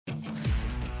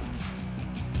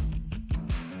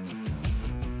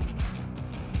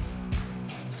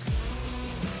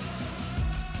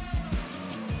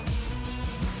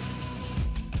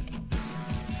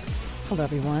Hello,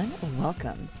 everyone.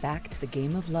 Welcome back to the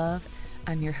Game of Love.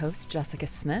 I'm your host, Jessica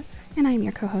Smith. And I'm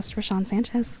your co-host, Rashawn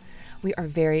Sanchez. We are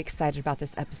very excited about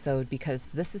this episode because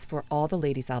this is for all the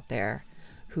ladies out there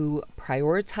who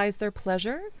prioritize their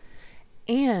pleasure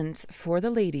and for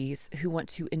the ladies who want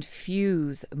to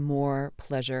infuse more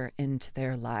pleasure into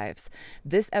their lives.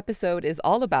 This episode is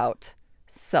all about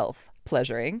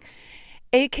self-pleasuring,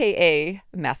 aka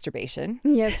masturbation.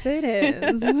 Yes, it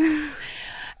is.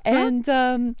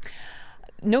 And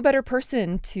no better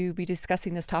person to be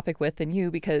discussing this topic with than you,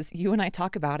 because you and I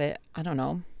talk about it, I don't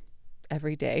know,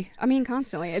 every day. I mean,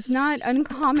 constantly. It's not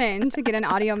uncommon to get an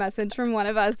audio message from one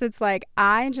of us that's like,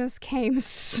 I just came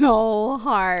so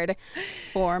hard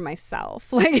for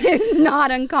myself. Like, it's not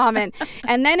uncommon.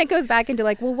 And then it goes back into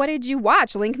like, well, what did you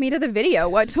watch? Link me to the video.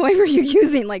 What toy were you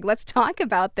using? Like, let's talk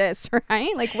about this,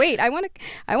 right? Like, wait, I want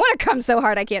to come so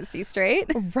hard I can't see straight.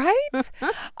 Right?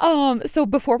 So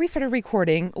before we started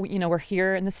recording, we're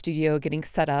here in the studio getting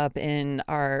set up, and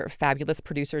our fabulous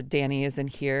producer, Danny, is in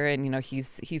here, and,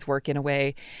 he's working away.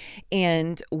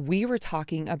 And we were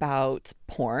talking about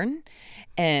porn,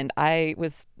 and I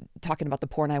was talking about the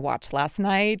porn I watched last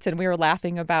night, and we were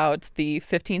laughing about the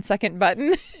 15-second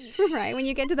button. Right. When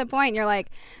you get to the point, you're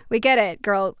like, we get it,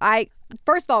 girl.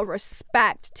 First of all,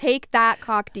 respect. Take that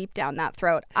cock deep down that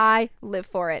throat. I live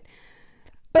for it.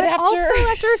 But also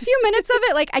after a few minutes of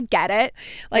it, like, I get it.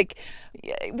 Like,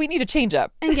 we need to change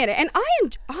up. And get it. And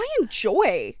I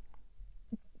enjoy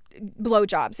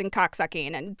blowjobs and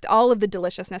cocksucking and all of the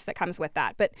deliciousness that comes with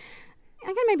that. But I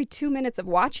got maybe 2 minutes of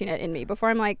watching it in me before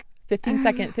I'm like, 15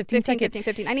 second.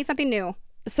 15. I need something new.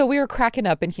 So we were cracking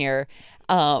up in here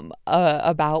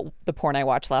about the porn I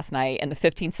watched last night, and the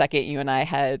 15-second, you and I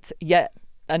had yet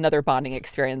another bonding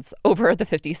experience over the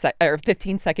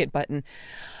 15-second button.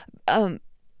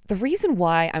 The reason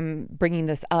why I'm bringing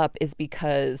this up is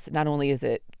because not only is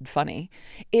it funny,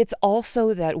 it's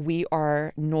also that we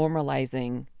are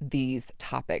normalizing these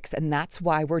topics. And that's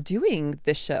why we're doing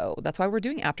this show. That's why we're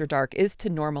doing After Dark, is to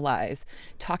normalize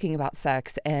talking about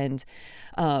sex. And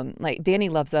like, Danny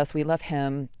loves us. We love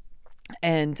him.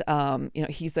 And,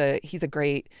 he's a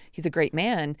great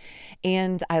man.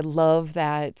 And I love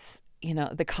that,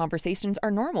 the conversations are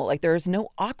normal. Like, there's no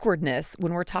awkwardness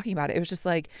when we're talking about it. It was just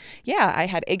like, yeah, I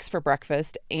had eggs for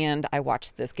breakfast and I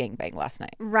watched this gangbang last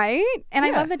night. Right? And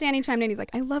Yeah. I love that Danny chimed in. He's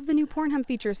like, I love the new Pornhub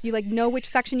feature. So you know which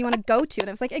section you want to go to. And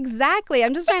I was like, exactly.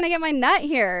 I'm just trying to get my nut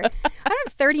here. I don't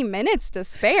have 30 minutes to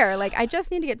spare. Like, I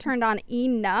just need to get turned on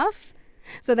enough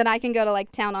so that I can go to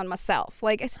like town on myself.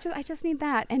 Like, I just need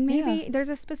that. And maybe there's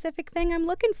a specific thing I'm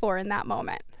looking for in that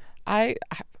moment.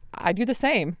 I do the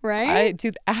same. Right? I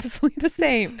do absolutely the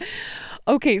same.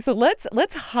 Okay, so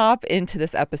let's hop into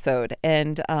this episode,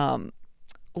 and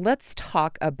let's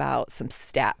talk about some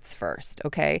stats first,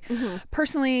 okay? Mm-hmm.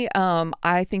 Personally,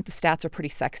 I think the stats are pretty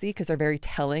sexy because they're very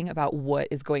telling about what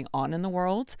is going on in the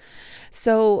world.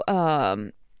 So,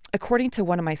 according to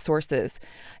one of my sources,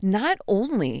 not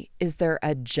only is there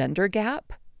a gender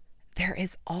gap, there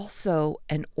is also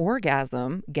an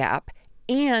orgasm gap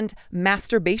and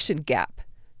masturbation gap.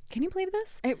 Can you believe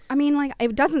this?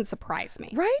 It doesn't surprise me.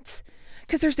 Right?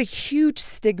 Because there's a huge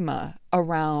stigma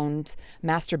around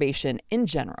masturbation in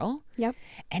general. Yep.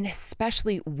 And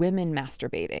especially women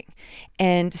masturbating.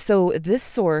 And so this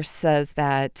source says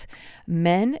that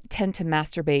men tend to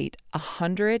masturbate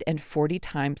 140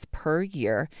 times per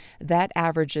year. That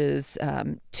averages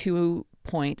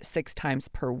 2.6 times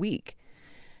per week.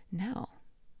 Now,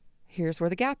 here's where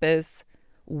the gap is.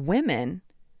 Women,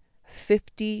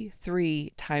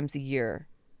 53 times a year.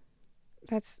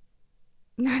 That's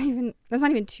not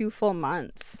even 2 full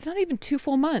months. It's not even 2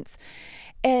 full months.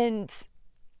 And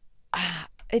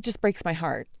it just breaks my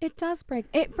heart. It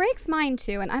breaks mine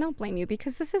too, and I don't blame you,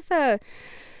 because this is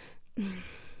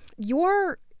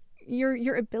your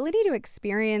ability to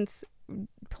experience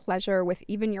pleasure with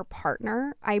even your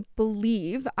partner, I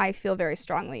feel very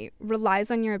strongly,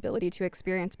 relies on your ability to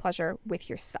experience pleasure with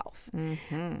yourself.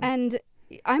 Mm-hmm. And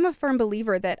I'm a firm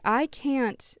believer that I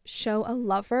can't show a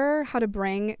lover how to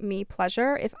bring me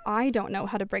pleasure if I don't know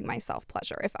how to bring myself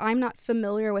pleasure. If I'm not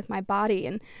familiar with my body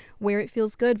and where it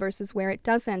feels good versus where it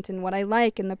doesn't, and what I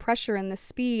like, and the pressure and the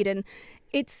speed. And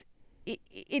it's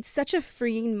such a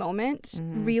freeing moment,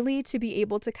 really, to be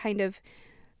able to kind of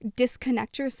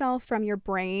disconnect yourself from your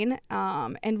brain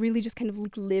and really just kind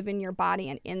of live in your body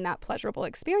and in that pleasurable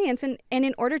experience. And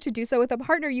in order to do so with a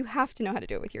partner, you have to know how to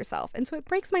do it with yourself. And so it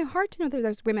breaks my heart to know that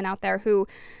there's women out there who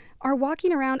are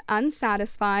walking around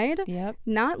unsatisfied,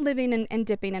 not living and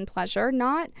dipping in pleasure,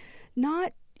 not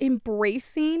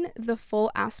embracing the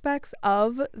full aspects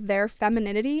of their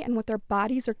femininity and what their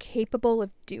bodies are capable of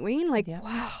doing. Like,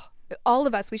 wow, all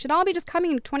of us, we should all be just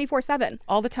coming 24/7.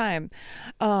 All the time.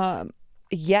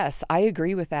 Yes, I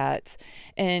agree with that.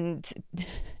 And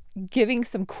giving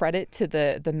some credit to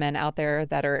the men out there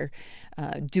that are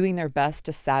doing their best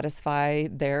to satisfy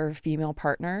their female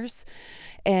partners,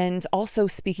 and also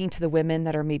speaking to the women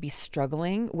that are maybe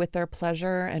struggling with their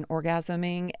pleasure and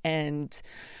orgasming. And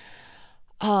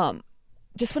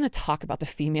just want to talk about the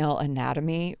female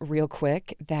anatomy real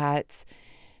quick, that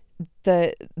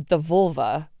the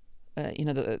vulva,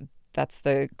 that's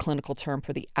the clinical term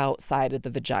for the outside of the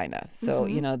vagina. So,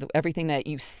 everything that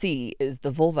you see is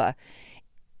the vulva.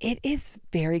 It is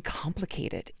very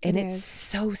complicated, and it's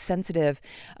so sensitive.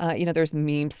 There's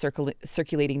memes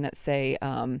circulating that say,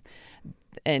 and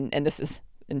this is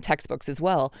in textbooks as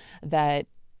well, that,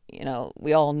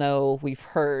 we all know, we've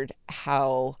heard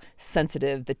how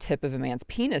sensitive the tip of a man's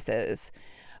penis is,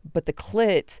 but the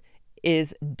clit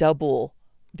is double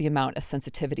the amount of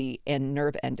sensitivity and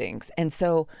nerve endings. And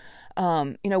so,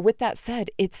 with that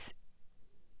said, it's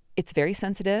very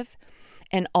sensitive.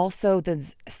 And also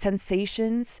the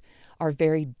sensations are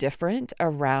very different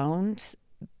around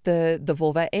the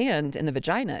vulva and in the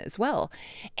vagina as well.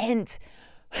 And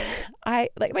my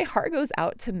heart goes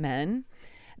out to men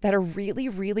that are really,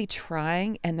 really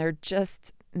trying, and they're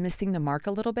just missing the mark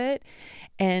a little bit.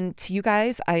 And to you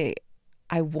guys, I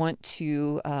want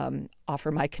to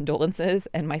offer my condolences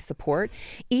and my support.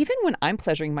 Even when I'm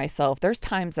pleasuring myself, there's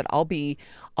times that I'll be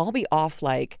off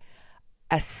like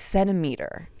a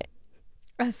centimeter.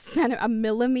 A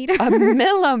millimeter? A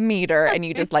millimeter. And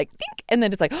you just like, think, and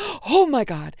then it's like, oh my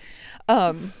God.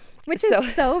 Which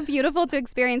is so beautiful to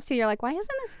experience too. You're like, why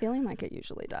isn't this feeling like it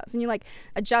usually does? And you like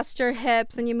adjust your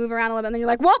hips and you move around a little bit, and then you're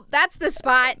like, whoop, that's the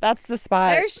spot. That's the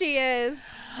spot. There she is.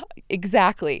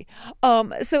 Exactly.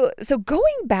 So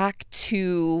going back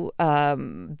to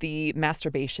the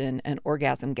masturbation and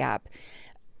orgasm gap,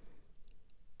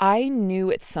 I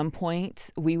knew at some point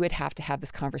we would have to have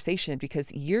this conversation,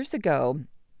 because years ago,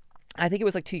 I think it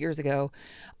was like 2 years ago,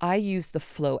 I used the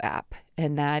Flow app,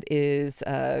 and that is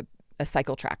a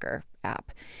cycle tracker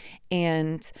app.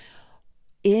 And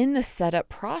in the setup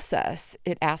process,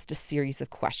 it asked a series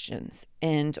of questions.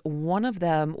 And one of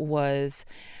them was,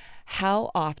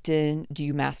 how often do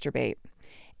you masturbate?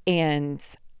 And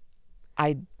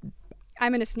I'm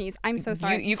going to sneeze. I'm so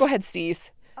sorry. You go ahead, sneeze.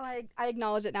 Oh, I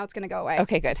acknowledge it. Now it's going to go away.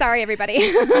 Okay, good. Sorry, everybody.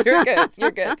 You're good. You're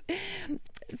good.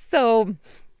 So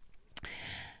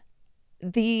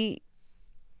the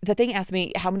thing asked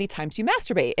me, how many times do you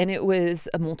masturbate? And it was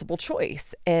a multiple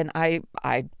choice. And I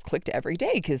clicked every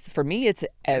day, because for me, it's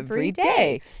every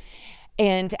day.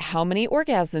 And how many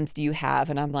orgasms do you have?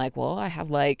 And I'm like, well, I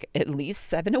have like at least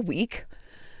 7 a week,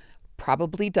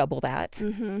 probably double that.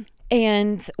 Mm-hmm.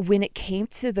 And when it came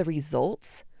to the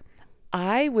results,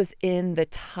 I was in the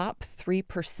top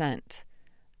 3%.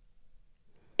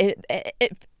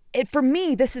 It for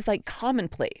me, this is like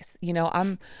commonplace.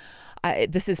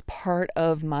 This is part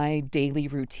of my daily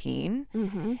routine.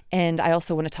 Mm-hmm. And I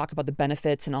also want to talk about the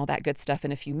benefits and all that good stuff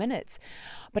in a few minutes.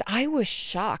 But I was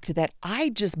shocked that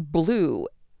I just blew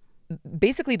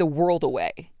basically the world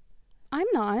away. I'm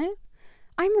not.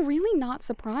 I'm really not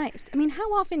surprised. I mean,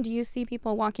 how often do you see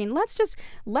people walking?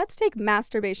 Let's take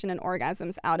masturbation and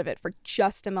orgasms out of it for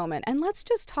just a moment. And let's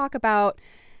just talk about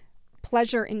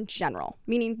pleasure in general,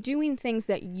 meaning doing things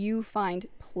that you find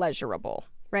pleasurable,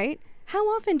 right? How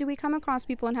often do we come across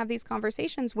people and have these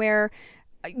conversations where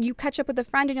you catch up with a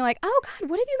friend and you're like, oh God,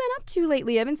 what have you been up to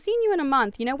lately? I haven't seen you in a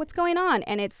month. What's going on?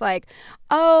 And it's like,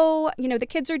 oh, the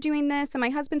kids are doing this and my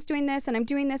husband's doing this and I'm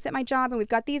doing this at my job and we've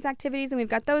got these activities and we've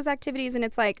got those activities. And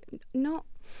it's like, no,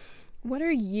 what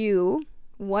have you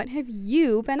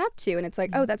been up to? And it's like,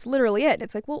 oh, that's literally it.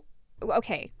 It's like, well,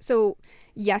 okay. So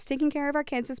yes, taking care of our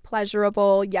kids is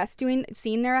pleasurable. Yes,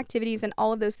 seeing their activities and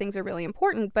all of those things are really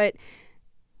important. But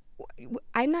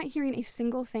I'm not hearing a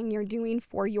single thing you're doing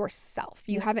for yourself.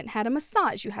 You haven't had a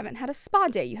massage. You haven't had a spa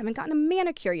day. You haven't gotten a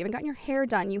manicure. You haven't gotten your hair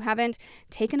done. You haven't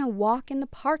taken a walk in the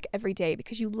park every day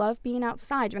because you love being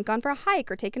outside. You haven't gone for a hike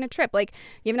or taken a trip. Like,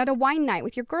 you haven't had a wine night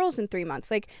with your girls in 3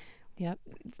 months. Like, yep.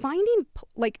 Finding,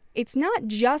 it's not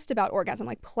just about orgasm.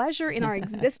 Like, pleasure in our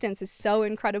existence is so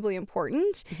incredibly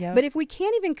important. Yep. But if we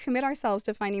can't even commit ourselves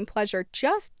to finding pleasure,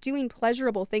 just doing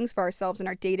pleasurable things for ourselves in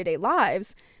our day-to-day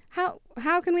lives,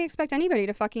 how can we expect anybody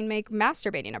to fucking make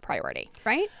masturbating a priority,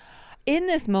 right? In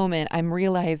this moment, I'm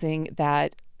realizing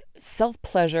that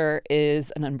self-pleasure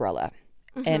is an umbrella.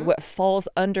 Mm-hmm. And what falls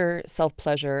under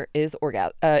self-pleasure is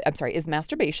is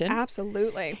masturbation.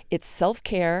 Absolutely. It's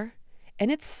self-care and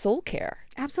it's soul care.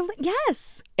 Absolutely.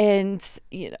 Yes. And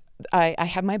I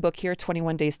have my book here,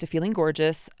 21 Days to Feeling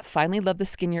Gorgeous, Finally Love the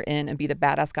Skin You're In and Be the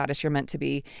Badass Goddess You're Meant to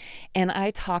Be. And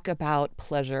I talk about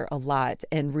pleasure a lot.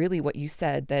 And really what you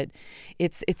said, that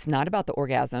it's not about the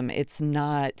orgasm. It's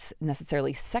not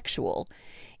necessarily sexual.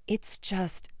 It's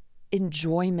just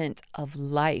enjoyment of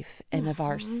life and of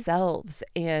ourselves.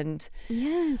 And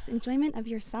yes, enjoyment of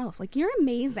yourself. Like, you're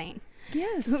amazing.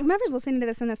 yes, Whomever's listening to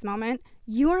this in this moment,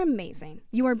 you are amazing.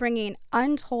 You are bringing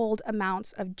untold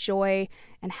amounts of joy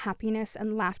and happiness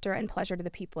and laughter and pleasure to the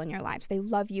people in your lives. They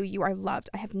love you. You are loved.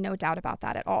 I have no doubt about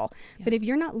that at all. Yeah. But if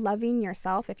you're not loving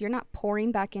yourself, if you're not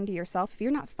pouring back into yourself, if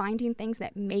you're not finding things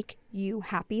that make you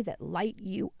happy, that light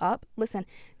you up, listen,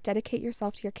 dedicate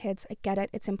yourself to your kids. I get it.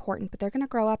 It's important, but they're going to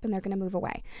grow up and they're going to move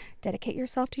away. Dedicate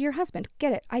yourself to your husband.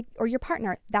 Get it. Or your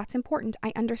partner. That's important.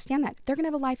 I understand that. They're going to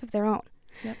have a life of their own.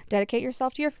 Yep. Dedicate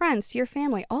yourself to your friends, to your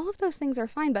family. All of those things are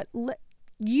fine, but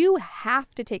you have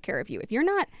to take care of you. If you're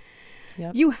not,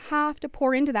 you have to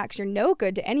pour into that because you're no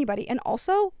good to anybody. And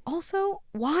also,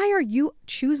 why are you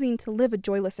choosing to live a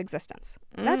joyless existence?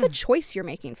 That's a choice you're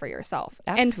making for yourself.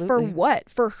 Absolutely. And for what?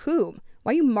 For whom?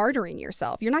 Why are you martyring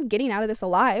yourself? You're not getting out of this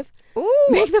alive. Ooh.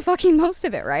 Make the fucking most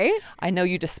of it, right? I know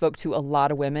you just spoke to a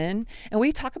lot of women, and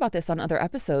we talk about this on other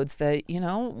episodes that,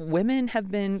 women have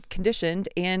been conditioned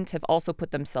and have also put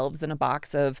themselves in a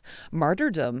box of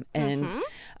martyrdom. And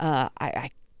I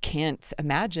can't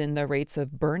imagine the rates of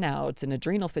burnout and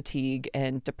adrenal fatigue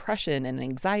and depression and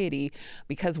anxiety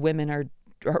because women are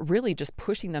really just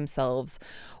pushing themselves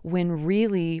when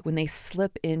they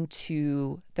slip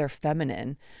into their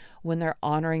feminine, when they're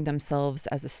honoring themselves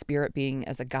as a spirit being,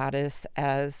 as a goddess,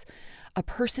 as a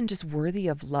person just worthy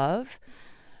of love,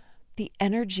 the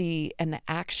energy and the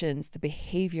actions, the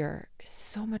behavior is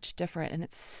so much different, and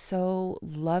it's so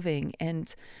loving.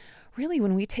 And really,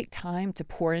 when we take time to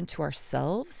pour into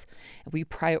ourselves, we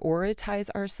prioritize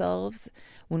ourselves,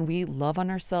 when we love on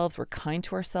ourselves, we're kind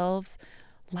to ourselves,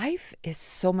 life is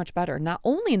so much better, not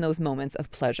only in those moments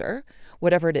of pleasure,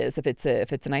 whatever it is. If it's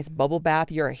a nice bubble bath,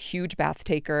 you're a huge bath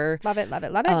taker. Love it, love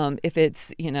it, love it. If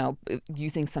it's,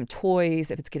 using some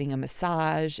toys, if it's getting a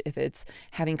massage, if it's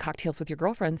having cocktails with your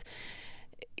girlfriends,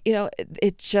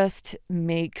 it just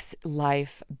makes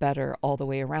life better all the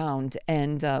way around.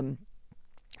 And,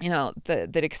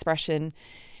 that expression,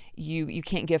 you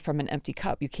can't give from an empty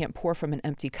cup. You can't pour from an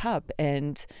empty cup.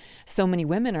 And so many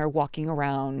women are walking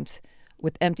around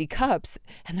with empty cups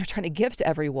and they're trying to give to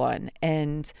everyone,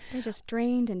 and they're just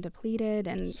drained and depleted,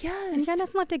 and yes, and you got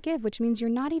nothing left to give, which means you're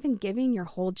not even giving your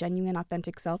whole genuine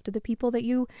authentic self to the people that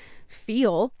you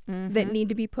feel that need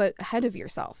to be put ahead of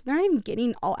yourself. They're not even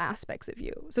getting all aspects of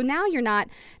you. So now you're not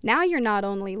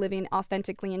only living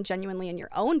authentically and genuinely in your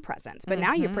own presence, but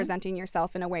now you're presenting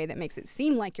yourself in a way that makes it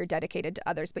seem like you're dedicated to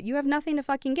others, but you have nothing to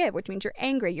fucking give, which means you're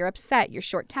angry, you're upset, you're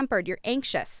short-tempered, you're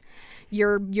anxious,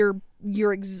 you're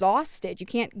exhausted. You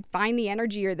can't find the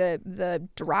energy or the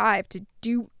drive to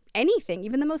do anything,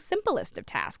 even the most simplest of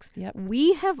tasks. Yep.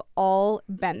 We have all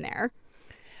been there.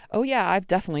 Oh yeah, I've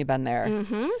definitely been there.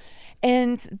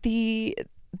 And the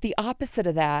opposite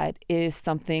of that is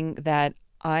something that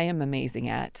I am amazing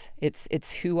at.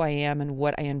 It's who I am and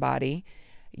what I embody.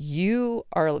 You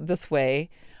are this way.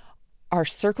 Our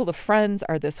circle of friends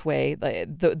are this way.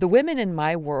 The women in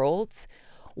my world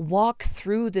walk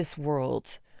through this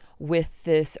world with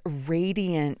this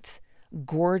radiant,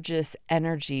 gorgeous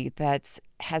energy that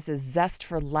has a zest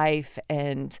for life,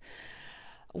 and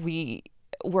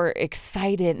we're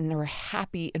excited and we're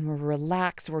happy and we're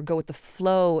relaxed, we're go with the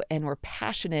flow and we're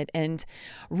passionate. And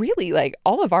really, like,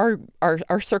 all of our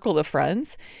circle of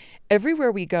friends,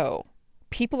 everywhere we go,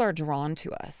 people are drawn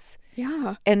to us.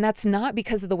 Yeah. And that's not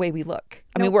because of the way we look.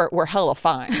 I mean, we're hella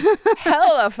fine.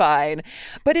 Hella fine.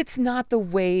 But it's not the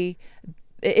way,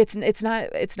 it's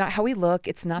not how we look.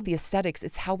 It's not the aesthetics.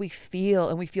 It's how we feel,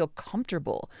 and we feel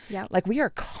comfortable. Yeah. Like, we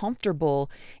are comfortable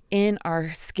in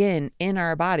our skin, in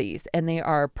our bodies, and they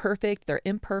are perfect. They're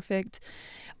imperfect.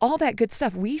 All that good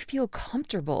stuff. We feel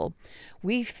comfortable.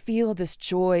 We feel this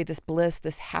joy, this bliss,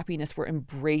 this happiness. We're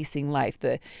embracing life.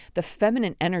 The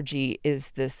feminine energy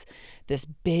is this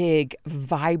big,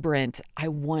 vibrant, I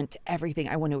want everything.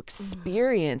 I want to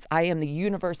experience. I am the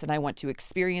universe, and I want to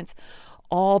experience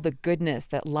all the goodness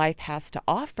that life has to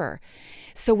offer.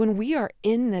 So when we are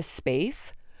in this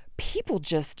space, people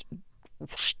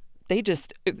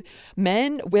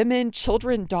men, women,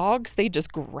 children, dogs, they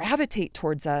just gravitate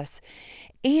towards us.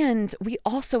 And we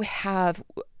also have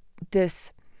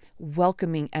this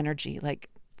welcoming energy, like,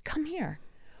 come here.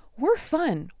 We're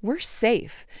fun. We're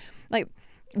safe. Like,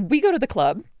 we go to the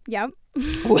club. Yep.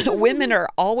 Women are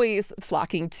always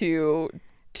flocking to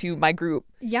to my group.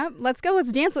 Yep, let's go.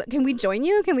 Let's dance. Can we join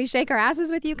you? Can we shake our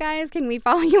asses with you guys? Can we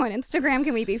follow you on Instagram?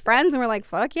 Can we be friends? And we're like,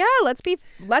 fuck yeah, let's be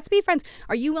friends.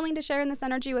 Are you willing to share in this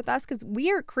energy with us? Because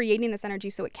we are creating this energy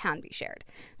so it can be shared,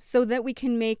 so that we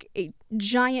can make a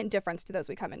giant difference to those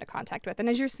we come into contact with. And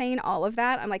as you're saying all of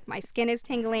that, I'm like, my skin is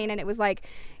tingling, and it was like,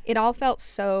 it all felt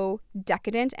so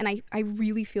decadent. And I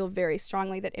really feel very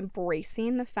strongly that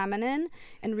embracing the feminine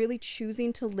and really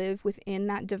choosing to live within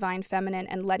that divine feminine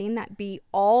and letting that be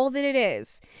all that it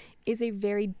is a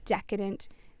very decadent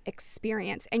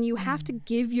experience. And you have to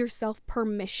give yourself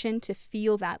permission to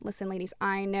feel that. Listen, ladies,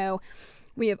 I know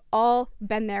we have all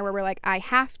been there where we're like, I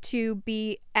have to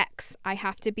be X. I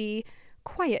have to be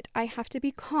quiet. I have to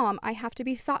be calm. I have to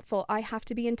be thoughtful. I have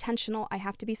to be intentional. I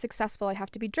have to be successful. I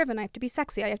have to be driven. I have to be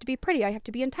sexy. I have to be pretty. I have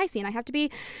to be enticing. I have to be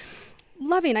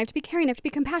loving. I have to be caring. I have to be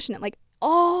compassionate. Like,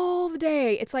 all the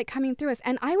day, it's like coming through us.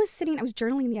 And I was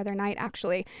journaling the other night,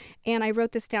 actually, and I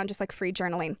wrote this down, just like free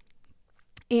journaling.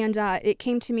 And it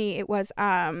came to me, it was,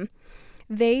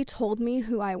 they told me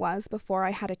who I was before I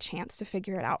had a chance to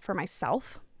figure it out for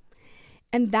myself.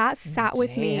 And that sat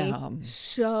with me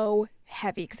so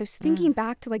heavy, because I was thinking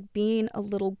back to like being a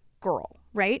little girl,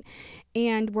 right?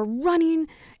 And we're running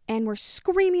and we're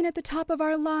screaming at the top of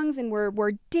our lungs, and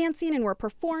we're dancing and we're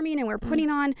performing and we're putting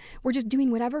on, we're just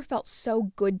doing whatever felt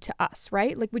so good to us,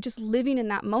 right? Like we're just living in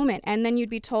that moment. And then you'd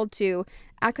be told to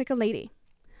act like a lady.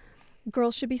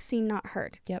 Girls should be seen, not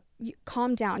heard. Yep.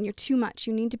 Calm down. You're too much.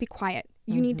 You need to be quiet.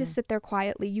 You need to sit there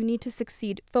quietly. You need to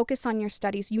succeed. Focus on your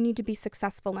studies. You need to be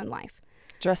successful in life.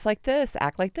 Dress like this,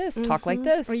 act like this, talk like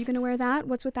this. Are you going to wear that?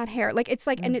 What's with that hair? Like, it's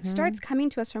like, and it starts coming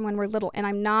to us from when we're little. And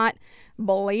I'm not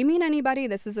blaming anybody.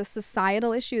 This is a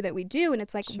societal issue that we do. And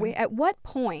it's like, at what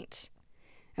point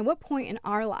in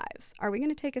our lives are we going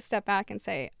to take a step back and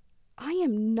say, I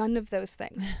am none of those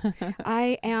things.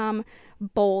 I am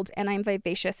bold, and I'm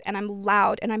vivacious, and I'm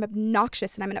loud, and I'm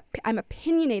obnoxious, and I'm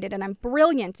opinionated, and I'm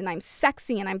brilliant, and I'm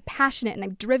sexy, and I'm passionate, and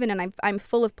I'm driven, and I'm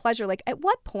full of pleasure. Like, at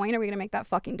what point are we going to make that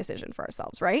fucking decision for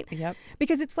ourselves, right? Yep.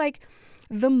 Because it's like,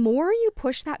 the more you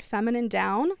push that feminine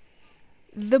down,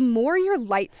 the more your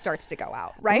light starts to go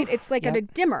out, right? Oof, it's like a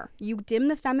dimmer. You dim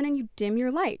the feminine, you dim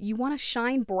your light. You want to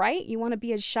shine bright. You want to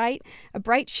be a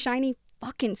bright, shiny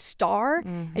fucking star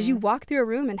as you walk through a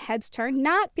room and heads turn,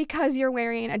 not because you're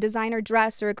wearing a designer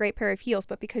dress or a great pair of heels,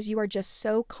 but because you are just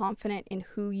so confident in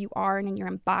who you are and in your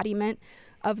embodiment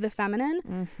of the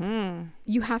feminine.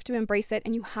 You have to embrace it,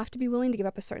 and you have to be willing to give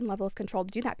up a certain level of control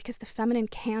to do that, because the feminine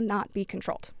cannot be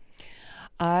controlled.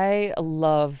 I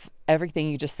love everything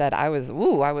you just said. I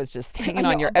was just hanging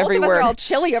on your every word. Both of us are all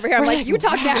chilly over here. I'm like, you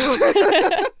talk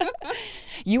now.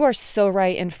 You are so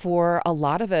right. And for a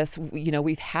lot of us,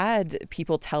 we've had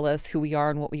people tell us who we are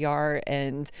and what we are.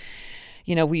 And,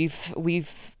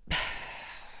 we've,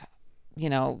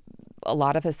 a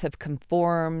lot of us have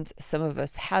conformed. Some of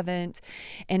us haven't.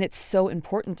 And it's so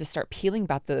important to start peeling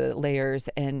back the layers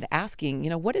and asking,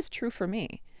 what is true for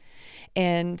me?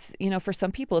 And, for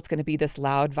some people, it's going to be this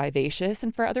loud, vivacious.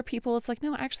 And for other people, it's like,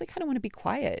 no, I actually kind of want to be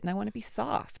quiet and I want to be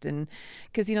soft. And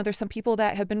because, there's some people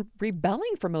that have been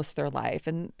rebelling for most of their life,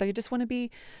 and they just want to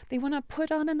put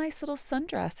on a nice little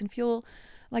sundress and feel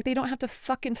like they don't have to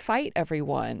fucking fight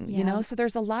everyone, So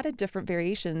there's a lot of different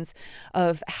variations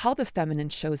of how the feminine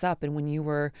shows up. And when you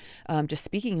were just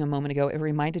speaking a moment ago, it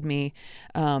reminded me,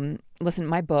 listen,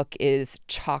 my book is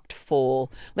chocked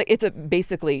full. Like, it's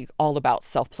basically all about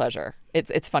self-pleasure.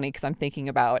 It's funny because I'm thinking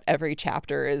about every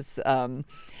chapter is,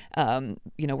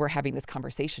 we're having this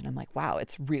conversation. I'm like, wow,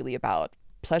 it's really about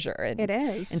pleasure. And, it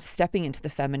is. And stepping into the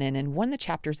feminine. And one of the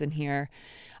chapters in here,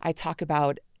 I talk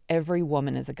about every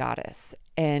woman is a goddess.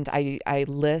 And I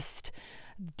list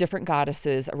different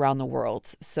goddesses around the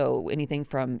world. So anything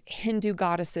from Hindu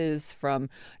goddesses, from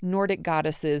Nordic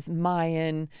goddesses,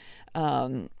 Mayan,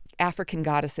 African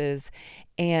goddesses.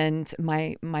 And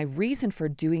my reason for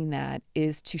doing that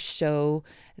is to show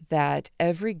that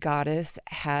every goddess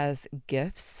has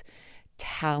gifts,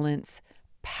 talents,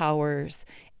 powers,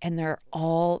 and they're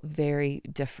all very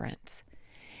different.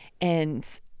 And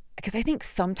because I think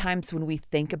sometimes when we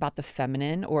think about the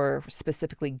feminine, or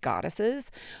specifically goddesses,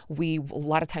 a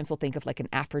lot of times we'll think of like an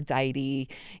Aphrodite,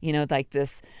 like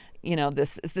this,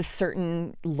 this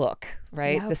certain look,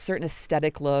 right? Yep. This certain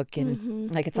aesthetic look,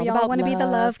 and like it's all about love. We all want to be the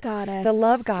love goddess. The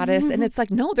love goddess, and it's like,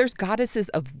 no, there's goddesses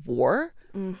of war,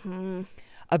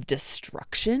 of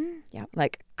destruction,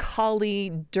 like Kali,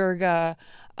 Durga.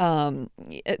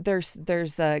 There's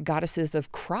goddesses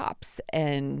of crops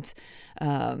and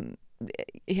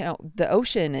the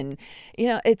ocean, and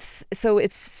it's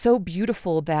so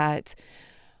beautiful that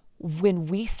when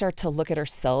we start to look at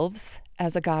ourselves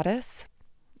as a goddess,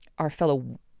 our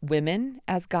fellow women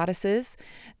as goddesses,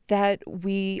 that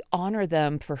we honor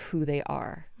them for who they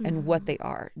are and what they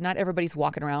are. Not everybody's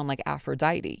walking around like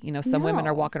Aphrodite. You know, some women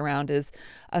are walking around as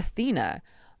Athena,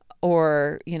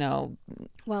 or, you know.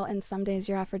 Well, and some days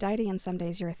you're Aphrodite and some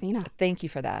days you're Athena. Thank you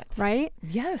for that. Right?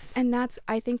 Yes. And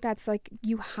I think that's like,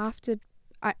 you have to,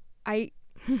 I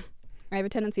have a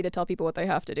tendency to tell people what they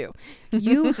have to do.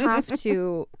 You have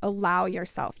to allow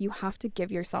yourself, you have to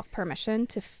give yourself permission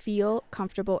to feel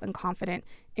comfortable and confident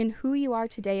in who you are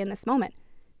today in this moment.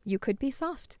 You could be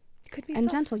soft and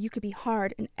gentle. You could be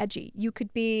hard and edgy. You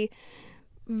could be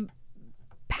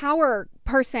power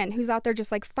person who's out there just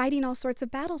like fighting all sorts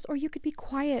of battles, or you could be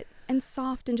quiet and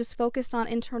soft and just focused on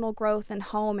internal growth and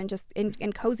home and just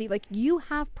and cozy. Like, you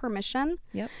have permission.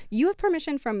 Yep. You have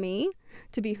permission from me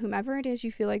to be whomever it is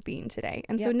you feel like being today.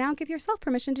 And so now give yourself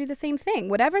permission to do the same thing,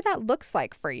 whatever that looks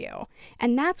like for you.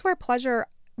 And that's where pleasure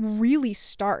really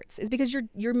starts, is because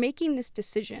you're making this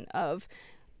decision of,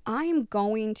 I'm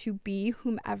going to be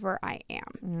whomever I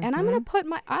am. And I'm going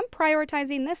to I'm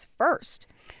prioritizing this first.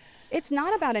 It's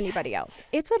not about anybody else.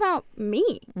 It's about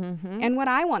me and what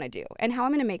I want to do and how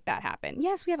I'm going to make that happen.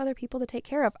 Yes, we have other people to take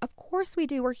care of. Of course we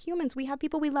do. We're humans. We have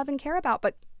people we love and care about.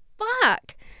 But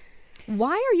fuck,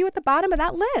 why are you at the bottom of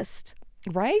that list?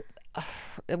 Right?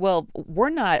 Well, we're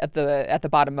not at the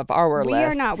bottom of our list. We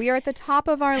are not. We are at the top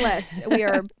of our list. We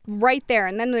are right there.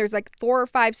 And then there's like 4 or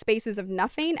 5 spaces of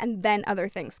nothing, and then other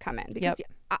things come in. Because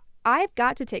I've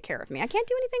got to take care of me. I can't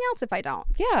do anything else if I don't.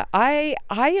 Yeah, I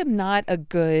am not a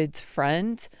good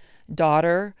friend,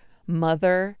 daughter,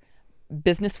 mother,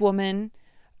 businesswoman,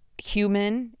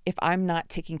 human if I'm not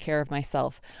taking care of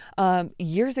myself.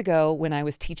 Years ago, when I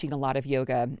was teaching a lot of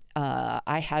yoga,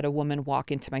 I had a woman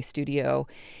walk into my studio,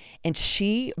 and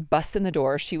she busts in the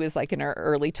door. She was like in her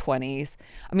early 20s.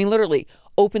 I mean, literally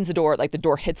opens the door, like the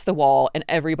door hits the wall, and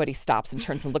everybody stops and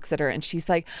turns and looks at her. And she's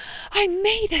like, I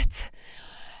made it.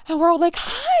 And we're all like,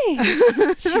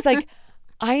 hi. She's like,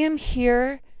 I am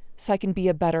here so I can be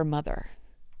a better mother.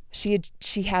 She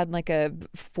had like a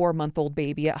 4-month-old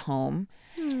baby at home.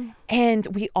 And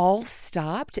we all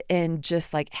stopped and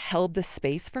just like held the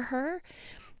space for her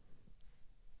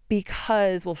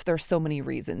because, well, there's so many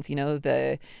reasons, you know,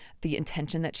 the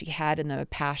intention that she had and the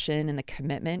passion and the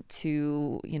commitment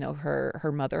to, you know,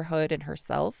 her motherhood and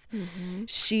herself.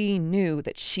 She knew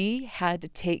that she had to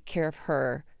take care of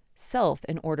herself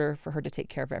in order for her to take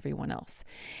care of everyone else.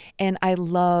 And I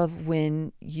love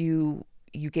when you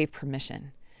gave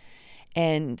permission.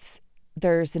 And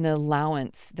there's an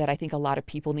allowance that I think a lot of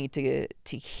people need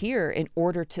to hear in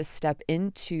order to step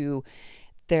into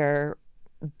their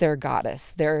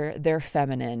goddess, their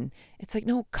feminine. It's like,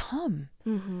 no, come,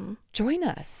 join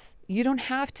us. You don't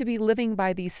have to be living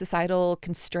by these societal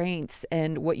constraints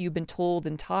and what you've been told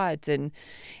and taught, and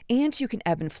you can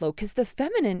ebb and flow, because the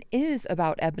feminine is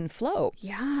about ebb and flow.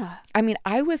 Yeah. I mean,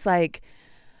 I was like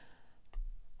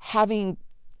having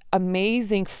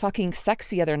amazing fucking sex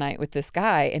the other night with this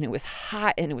guy, and it was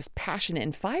hot and it was passionate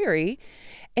and fiery.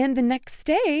 And the next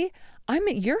day, I'm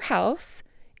at your house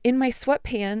in my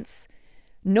sweatpants,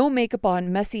 no makeup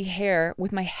on, messy hair,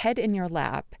 with my head in your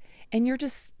lap, and you're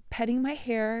just petting my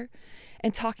hair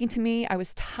and talking to me. I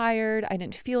was tired. I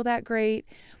didn't feel that great.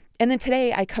 And then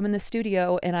today I come in the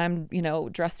studio and I'm, you know,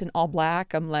 dressed in all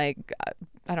black. I'm like,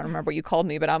 I don't remember what you called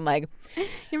me, but I'm like,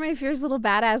 you're my fierce little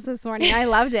badass this morning. I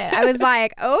loved it. I was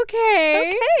like,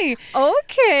 okay,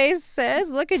 sis,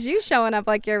 look at you showing up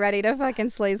like you're ready to fucking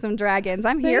slay some dragons.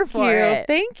 I'm here for it.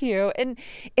 Thank you. And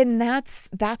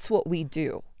that's what we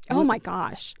do. Oh my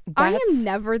gosh. I am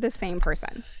never the same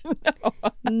person.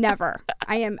 No. Never.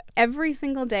 I am every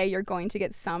single day you're going to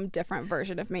get some different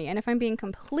version of me. And if I'm being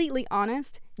completely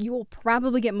honest, you will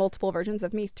probably get multiple versions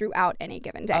of me throughout any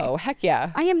given day. Oh, heck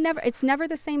yeah. It's never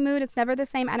the same mood. It's never the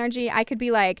same energy. I could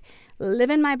be like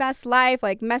living my best life,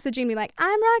 like messaging me like,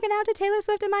 I'm rocking out to Taylor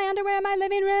Swift in my underwear in my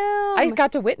living room. I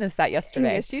got to witness that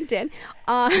yesterday. Yes, you did.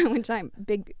 Which I'm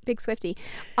big Swiftie.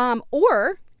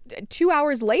 Or 2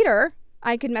 hours later,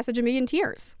 I could message me in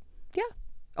tears. Yeah.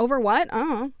 Over what? I don't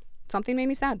know. Something made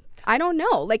me sad. I don't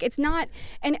know. Like, it's not.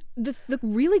 And the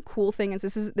really cool thing is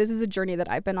this is a journey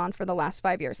that I've been on for the last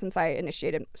 5 years, since I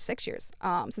initiated 6 years,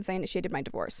 since I initiated my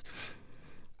divorce.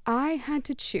 I had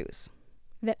to choose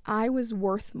that I was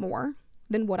worth more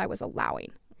than what I was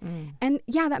allowing. And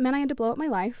yeah, that meant I had to blow up my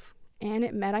life. and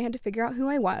it meant I had to figure out who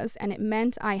I was, and it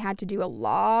meant I had to do a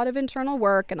lot of internal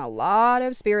work and a lot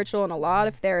of spiritual and a lot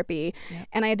of therapy. Yep.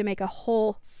 And I had to make a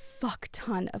whole fuck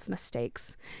ton of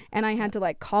mistakes, and I had to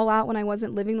like call out when I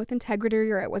wasn't living with integrity,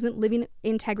 or I wasn't living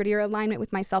integrity or alignment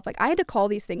with myself. Like I had to call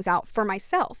these things out for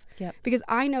myself. Yep. Because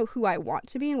I know who I want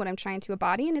to be and what I'm trying to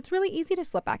embody, and it's really easy to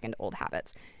slip back into old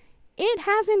habits. It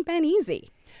hasn't been easy.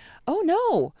 Oh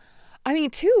no. I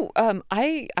mean, too,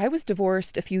 I was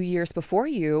divorced a few years before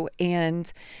you,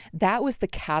 and that was the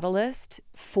catalyst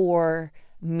for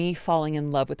me falling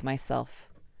in love with myself,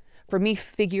 for me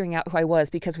figuring out who I was.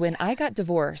 Because when I got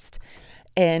divorced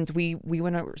and we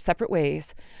went our separate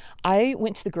ways, I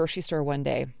went to the grocery store one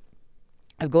day.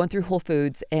 I'm going through Whole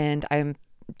Foods, and I'm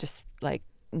just like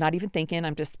not even thinking.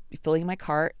 I'm just filling my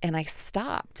cart, and I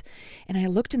stopped, and I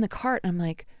looked in the cart, and I'm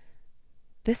like,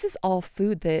 this is all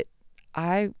food that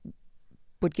I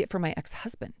would get for my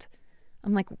ex-husband.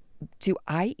 I'm like, do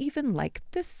I even like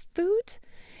this food?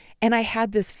 And I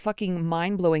had this fucking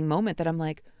mind-blowing moment that I'm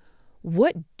like,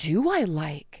 what do I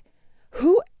like?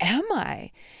 Who am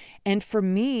I? And for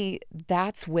me,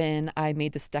 that's when I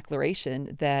made this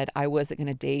declaration that I wasn't going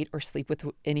to date or sleep with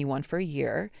anyone for a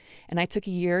year. And I took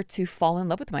a year to fall in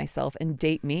love with myself and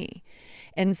date me.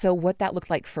 And so what that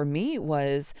looked like for me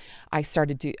was I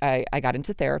got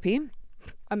into therapy.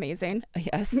 Amazing.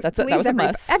 Yes, that was a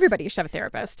must. Everybody should have a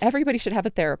therapist. Everybody should have a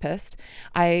therapist.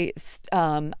 I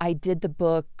did the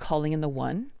book Calling in the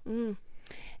One.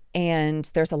 And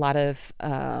there's a lot of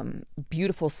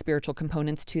beautiful spiritual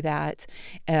components to that,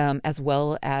 as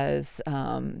well as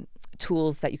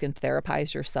tools that you can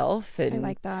therapize yourself. And I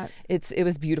like that. It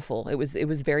was beautiful. It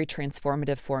was very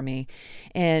transformative for me.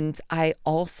 And I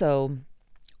also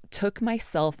took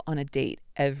myself on a date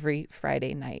every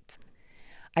Friday night.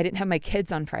 I didn't have my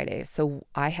kids on Fridays, so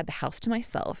I had the house to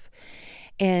myself.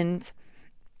 And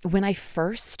when I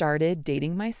first started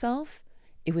dating myself,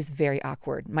 it was very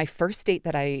awkward. My first date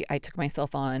that I took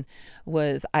myself on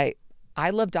was I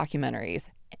love documentaries,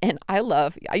 and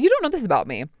you don't know this about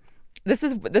me. This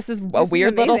is a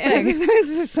weird little thing. This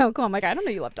is so cool. I'm like, I don't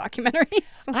know you love documentaries.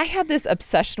 I had this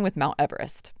obsession with Mount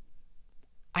Everest.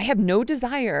 I have no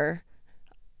desire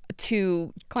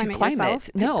to climb yourself?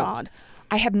 it. No. Thank God.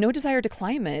 I have no desire to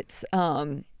climb it,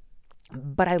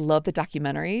 but I love the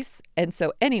documentaries. And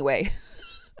so anyway,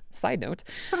 side note,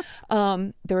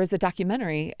 there was a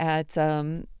documentary at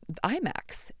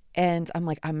IMAX, and I'm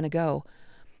like, I'm going to go.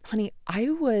 Honey,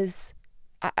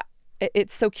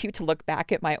 it's so cute to look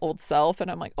back at my old self,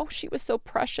 and I'm like, oh, she was so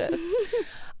precious.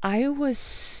 I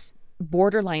was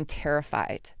borderline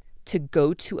terrified to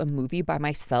go to a movie by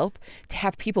myself, to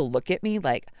have people look at me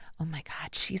like, oh my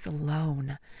God, she's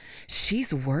alone.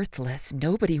 She's worthless.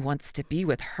 Nobody wants to be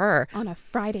with her. On a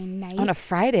Friday night. On a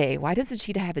Friday. Why doesn't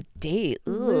she have a date?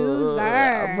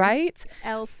 Loser. Right?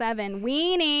 L7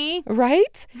 weenie.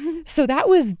 Right? So that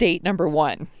was date number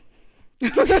one.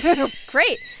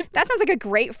 Great. That sounds like a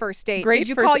great first date. Did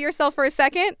you call yourself for a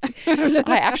second?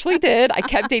 I actually did. I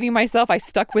kept dating myself. I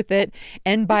stuck with it.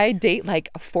 And by date like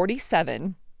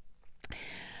 47,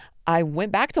 I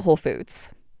went back to Whole Foods.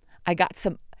 I got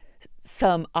some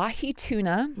ahi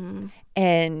tuna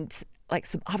and like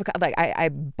some avocado. Like I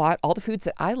bought all the foods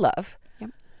that I love.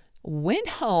 Yep. Went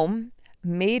home,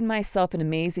 made myself an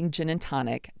amazing gin and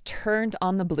tonic, turned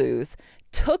on the blues,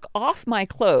 took off my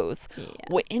clothes,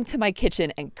 went into my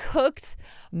kitchen and cooked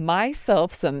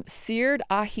myself some seared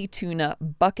ahi tuna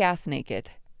buck-ass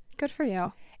naked. Good for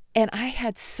you. And I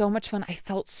had so much fun. I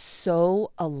felt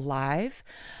so alive.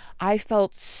 I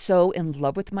felt so in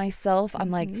love with myself. I'm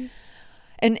like,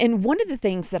 and one of the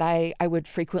things that I would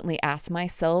frequently ask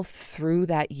myself through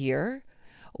that year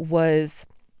was,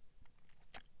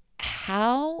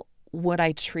 how would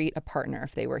I treat a partner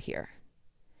if they were here?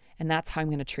 And that's how I'm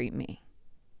going to treat me.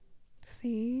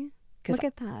 See? Look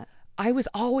at that. I was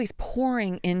always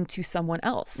pouring into someone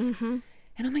else. Mm-hmm.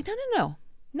 And I'm like, no.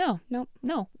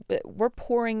 We're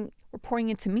pouring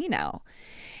into me now.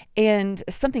 And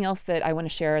something else that I want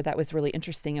to share that was really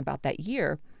interesting about that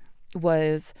year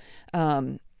was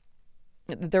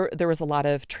there was a lot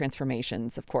of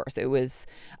transformations, of course. It was,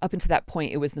 up until that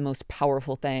point, it was the most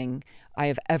powerful thing I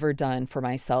have ever done for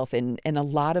myself, and a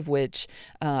lot of which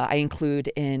I include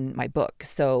in my book.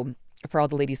 So for all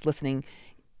the ladies listening,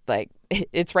 like,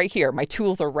 it's right here. My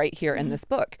tools are right here in this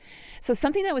book. So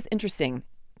something that was interesting,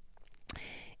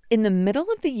 in the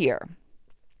middle of the year,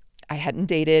 I hadn't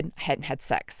dated, I hadn't had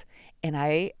sex, and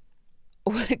I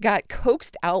got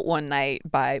coaxed out one night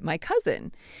by my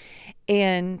cousin.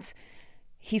 And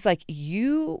he's like,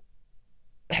 you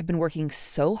have been working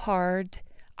so hard.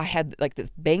 I had like this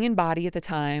banging body at the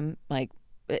time, like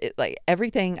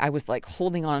everything. I was like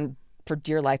holding on for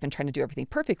dear life and trying to do everything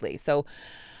perfectly. So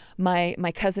my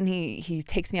cousin, he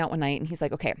takes me out one night and he's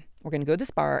like, okay, we're going to go to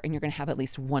this bar and you're going to have at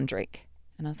least one drink.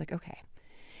 And I was like, okay.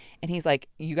 And he's like,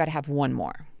 you got to have one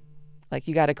more. Like,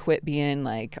 you got to quit being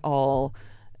like all,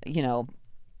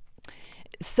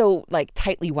 so like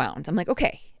tightly wound. I'm like,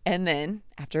 okay. And then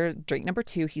after drink number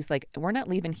 2, he's like, we're not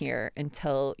leaving here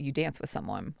until you dance with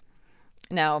someone.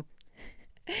 Now,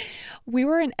 we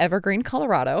were in Evergreen,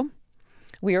 Colorado.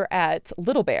 We were at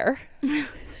Little Bear.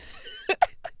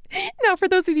 Now, for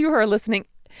those of you who are listening,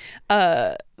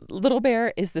 Little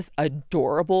Bear is this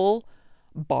adorable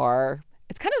bar.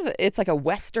 It's like a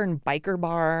Western biker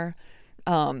bar.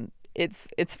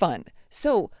 It's fun.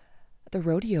 So the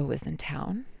rodeo was in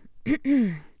town.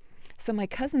 So my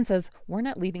cousin says, we're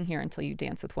not leaving here until you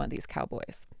dance with one of these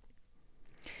cowboys.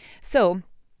 So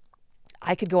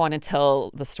I could go on and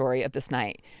tell the story of this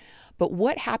night. But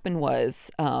what happened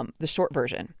was, the short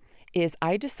version is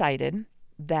I decided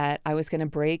that I was going to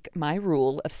break my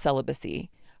rule of celibacy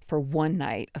for one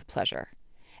night of pleasure.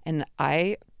 And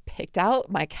I picked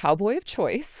out my cowboy of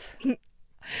choice.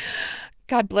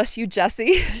 God bless you,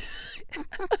 Jesse.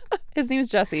 His name is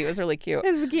Jesse. It was really cute.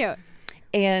 It's cute.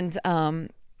 And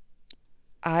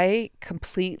I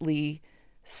completely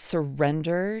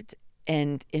surrendered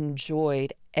and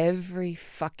enjoyed every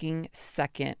fucking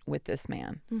second with this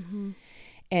man. Mm-hmm.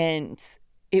 And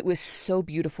it was so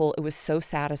beautiful. It was so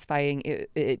satisfying.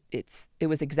 It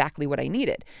was exactly what I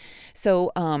needed.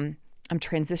 So I'm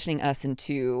transitioning us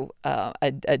into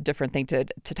a different thing to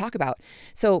talk about.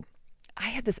 So I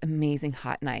had this amazing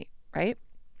hot night, right?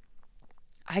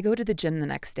 I go to the gym the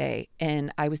next day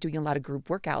and I was doing a lot of group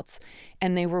workouts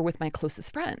and they were with my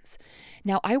closest friends.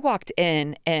 Now I walked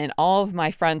in and all of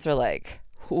my friends are like,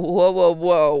 whoa, whoa,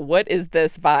 whoa, what is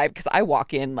this vibe? Because I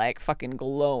walk in like fucking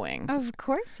glowing. Of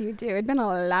course you do. It'd been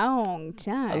a long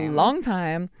time. A long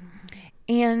time.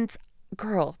 And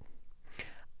girl,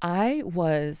 I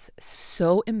was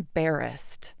so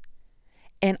embarrassed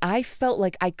and I felt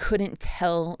like I couldn't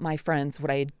tell my friends what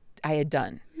I had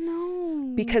done.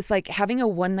 No. Because like having a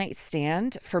one night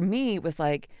stand for me was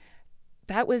like,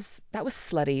 that was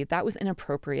slutty. That was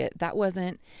inappropriate. That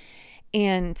wasn't.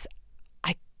 And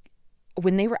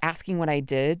when they were asking what I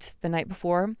did the night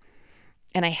before,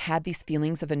 and I had these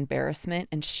feelings of embarrassment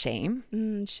and shame.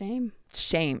 Shame.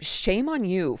 Shame on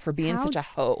you for being such a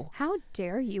hoe. How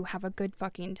dare you have a good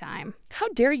fucking time? How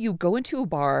dare you go into a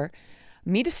bar,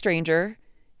 meet a stranger,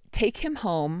 take him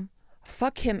home,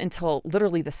 fuck him until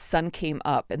literally the sun came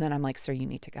up. And then I'm like, sir, you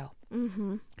need to go.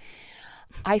 Mm-hmm.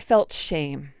 I felt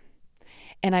shame.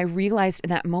 And I realized in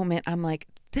that moment, I'm like,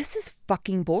 this is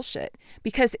fucking bullshit.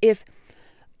 Because if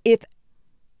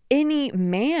any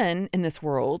man in this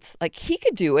world, like he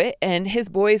could do it and his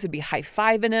boys would be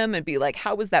high-fiving him and be like,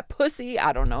 how was that pussy?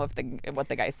 I don't know what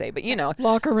the guys say, but you know.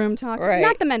 Locker room talk. Right.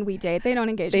 Not the men we date. They don't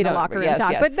engage in the locker room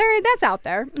talk, yes. but that's out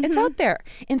there. Mm-hmm. It's out there.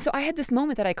 And so I had this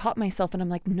moment that I caught myself and I'm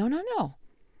like, no.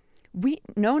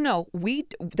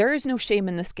 There is no shame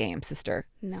in this game, sister.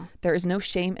 No. There is no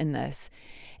shame in this.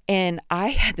 And I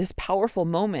had this powerful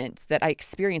moment that I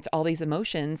experienced all these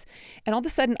emotions. And all of a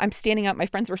sudden I'm standing up, my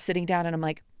friends were sitting down and I'm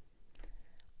like,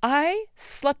 I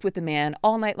slept with the man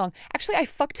all night long. Actually, I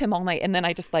fucked him all night. And then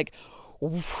I just like,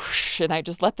 whoosh, and I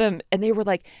just let them, and they were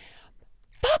like,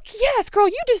 fuck yes, girl,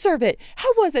 you deserve it. How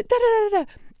was it? Da, da, da,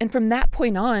 da. And from that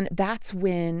point on, that's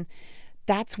when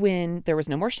there was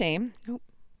no more shame. Nope.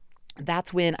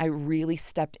 That's when I really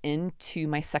stepped into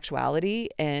my sexuality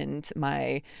and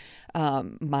my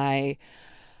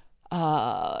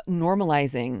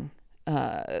normalizing,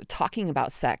 talking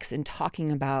about sex and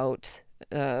talking about,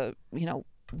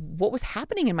 what was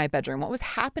happening in my bedroom, what was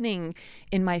happening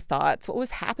in my thoughts, what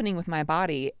was happening with my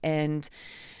body. And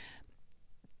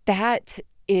that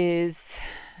is,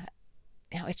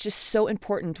 it's just so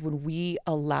important when we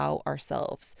allow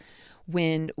ourselves,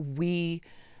 when we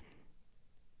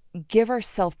give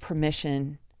ourselves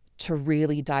permission to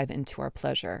really dive into our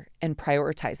pleasure and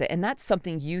prioritize it. And that's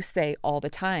something you say all the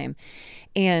time.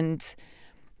 And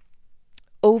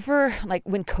over, like,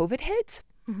 when COVID hit,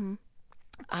 Mm-hmm.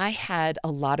 I had a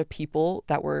lot of people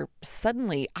that were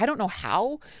suddenly, I don't know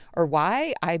how or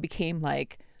why, I became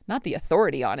like, not the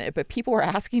authority on it, but people were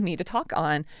asking me to talk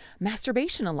on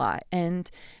masturbation a lot and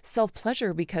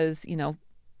self-pleasure because,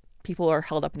 people are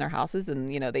held up in their houses and,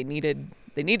 they needed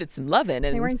some loving.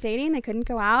 And They weren't dating. They couldn't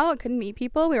go out, couldn't meet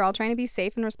people. We were all trying to be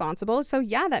safe and responsible. So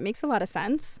yeah, that makes a lot of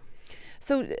sense.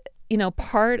 So,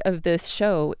 part of this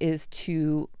show is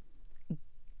to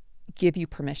give you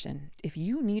permission. If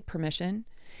you need permission,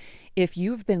 if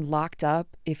you've been locked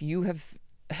up, if you have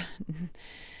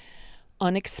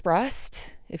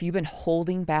unexpressed, if you've been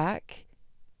holding back,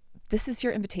 this is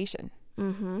your invitation.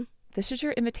 Mm-hmm. This is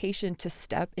your invitation to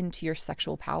step into your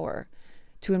sexual power,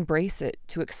 to embrace it,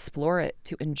 to explore it,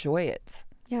 to enjoy it.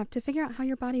 Yeah, to figure out how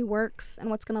your body works and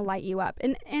what's going to light you up.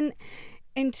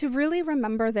 And to really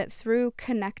remember that through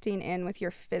connecting in with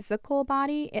your physical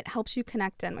body, it helps you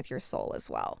connect in with your soul as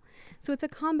well. So it's a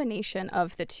combination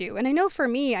of the two. And I know for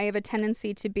me, I have a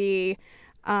tendency to be,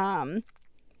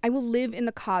 I will live in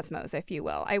the cosmos, if you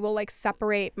will. I will like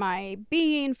separate my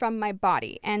being from my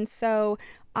body. And so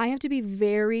I have to be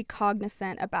very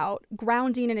cognizant about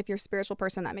grounding. And if you're a spiritual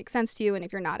person, that makes sense to you. And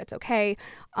if you're not, it's okay.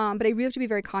 But I really have to be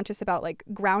very conscious about like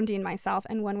grounding myself.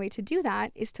 And one way to do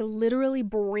that is to literally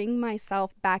bring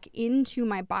myself back into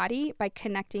my body by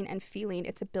connecting and feeling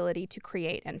its ability to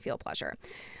create and feel pleasure.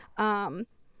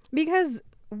 Because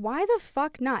why the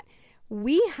fuck not?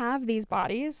 We have these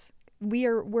bodies.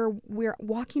 We're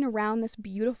walking around this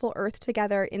beautiful earth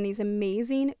together in these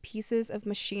amazing pieces of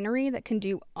machinery that can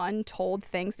do untold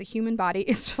things. The human body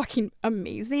is fucking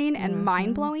amazing and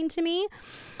mind-blowing to me.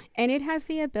 And it has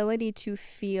the ability to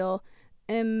feel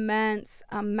immense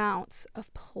amounts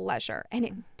of pleasure. And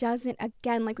it doesn't,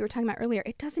 again, like we were talking about earlier,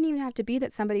 it doesn't even have to be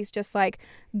that somebody's just like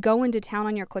going to town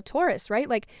on your clitoris, right?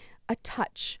 Like a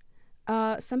touch.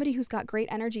 Somebody who's got great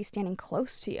energy standing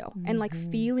close to you and like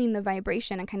feeling the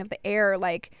vibration and kind of the air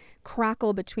like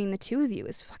crackle between the two of you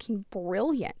is fucking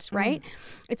brilliant, right?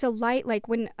 It's a light, like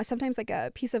when sometimes like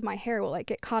a piece of my hair will like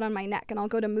get caught on my neck and I'll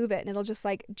go to move it and it'll just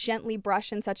like gently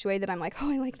brush in such a way that I'm like, oh,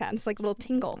 I like that. And it's like a little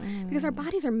tingle because our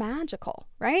bodies are magical,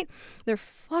 right? They're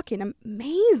fucking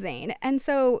amazing. And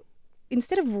so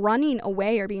instead of running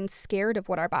away or being scared of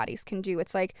what our bodies can do,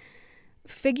 it's like,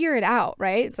 figure it out,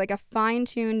 right? It's like a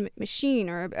fine-tuned machine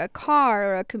or a car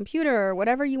or a computer or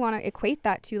whatever you want to equate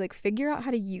that to. Like, figure out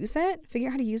how to use it. Figure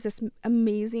out how to use this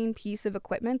amazing piece of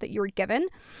equipment that you were given,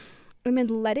 and then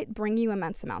let it bring you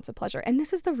immense amounts of pleasure. And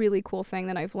this is the really cool thing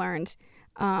that I've learned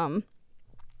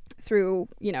through,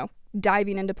 you know,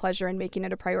 diving into pleasure and making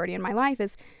it a priority in my life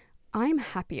is I'm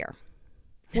happier.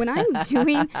 When I'm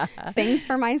doing things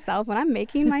for myself, when I'm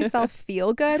making myself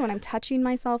feel good, when I'm touching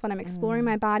myself, when I'm exploring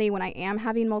my body, when I am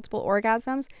having multiple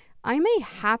orgasms, I'm a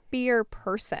happier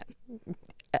person.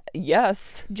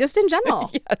 Yes. Just in general.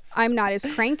 Yes. I'm not as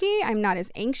cranky. I'm not as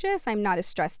anxious. I'm not as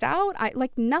stressed out.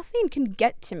 Like nothing can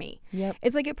get to me. Yep.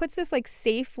 It's like it puts this like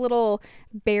safe little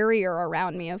barrier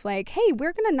around me of like, hey,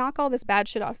 we're going to knock all this bad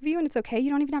shit off of you and it's okay. You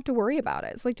don't even have to worry about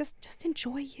it. It's like, just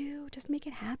enjoy you. Just make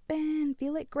it happen.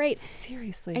 Feel it great.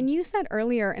 Seriously. And you said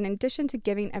earlier, in addition to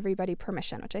giving everybody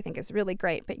permission, which I think is really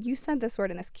great, but you said this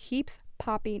word and this keeps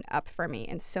popping up for me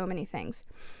in so many things.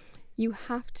 You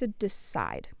have to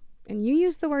decide. And you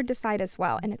use the word decide as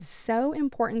well. And it's so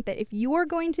important that if you're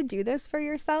going to do this for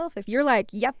yourself, if you're like,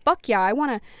 yeah, fuck yeah, I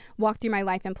want to walk through my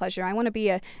life in pleasure. I want to be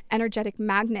an energetic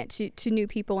magnet to new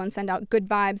people and send out good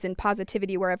vibes and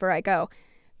positivity wherever I go.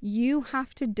 You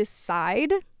have to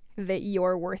decide that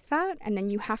you're worth that. And then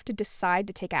you have to decide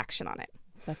to take action on it.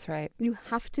 That's right. You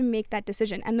have to make that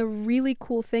decision. And the really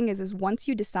cool thing is once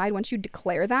you decide, once you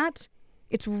declare that,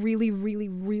 it's really, really,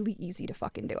 really easy to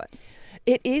fucking do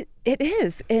it. It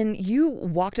is. And you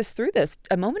walked us through this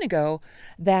a moment ago,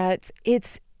 that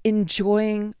it's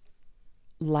enjoying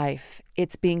life.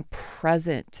 It's being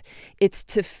present. It's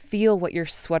to feel what your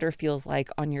sweater feels like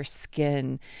on your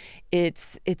skin.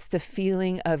 It's the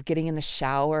feeling of getting in the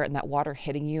shower and that water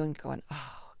hitting you and going,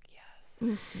 oh,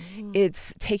 mm-hmm.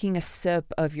 It's taking a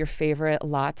sip of your favorite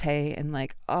latte and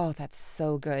like, oh, that's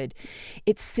so good.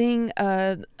 It's seeing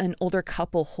an older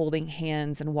couple holding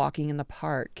hands and walking in the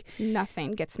park.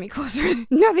 Nothing gets me closer.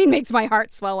 Nothing makes my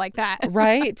heart swell like that.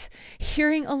 Right?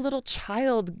 Hearing a little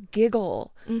child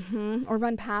giggle. Mm-hmm. Or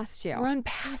run past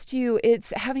you.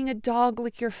 It's having a dog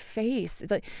lick your face.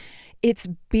 It's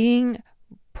being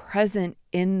present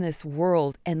in this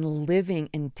world and living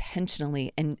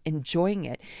intentionally and enjoying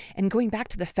it. And going back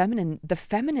to the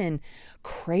feminine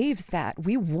craves that.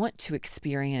 We want to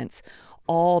experience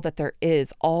all that there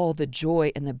is, all the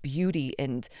joy and the beauty.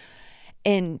 And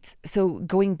so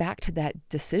going back to that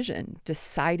decision,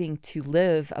 deciding to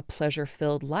live a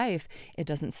pleasure-filled life, it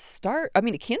doesn't start, I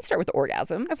mean, it can start with the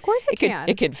orgasm. Of course it can.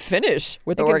 It can finish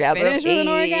with the orgasm. Finish with an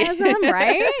orgasm,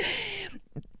 right?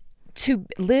 To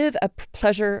live a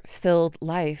pleasure-filled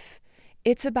life,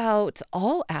 it's about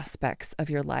all aspects of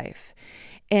your life.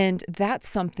 And that's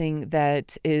something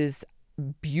that is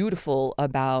beautiful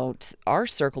about our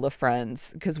circle of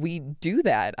friends, because we do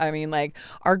that. I mean, like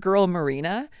our girl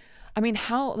Marina, I mean,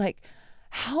 how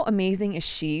amazing is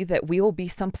she that we will be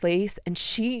someplace and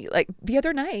she, like the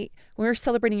other night when we were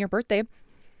celebrating your birthday,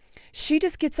 she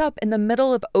just gets up in the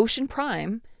middle of Ocean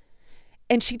Prime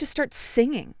and she just starts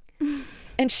singing.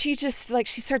 And she just like,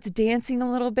 she starts dancing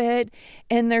a little bit.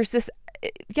 And there's this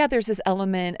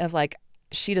element of like,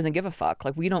 she doesn't give a fuck.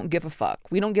 Like, we don't give a fuck.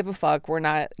 We don't give a fuck. We're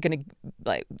not going to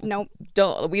like, Nope.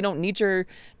 We don't need your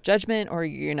judgment or,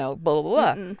 blah, blah,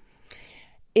 blah. Mm-mm.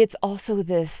 It's also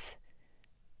this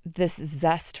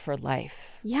zest for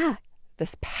life. Yeah.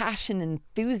 This passion,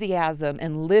 enthusiasm,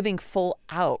 and living full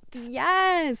out.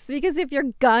 Yes, because if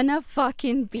you're gonna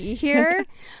fucking be here,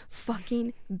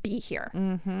 fucking be here.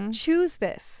 Mm-hmm. Choose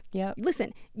this. Yep.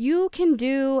 Listen, you can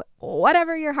do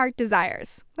whatever your heart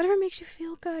desires, whatever makes you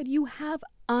feel good. You have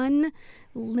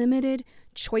unlimited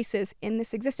choices in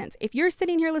this existence. If you're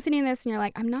sitting here listening to this and you're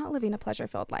like, I'm not living a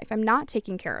pleasure-filled life, I'm not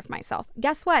taking care of myself,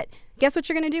 guess what? Guess what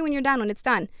you're going to do when you're done, when it's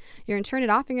done? You're going to turn it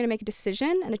off, you're going to make a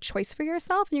decision and a choice for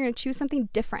yourself, and you're going to choose something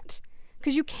different.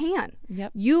 Because you can.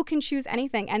 Yep. You can choose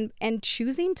anything. And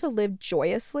choosing to live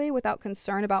joyously without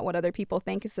concern about what other people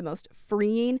think is the most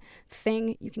freeing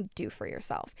thing you can do for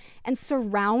yourself. And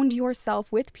surround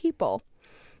yourself with people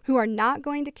who are not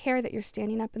going to care that you're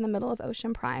standing up in the middle of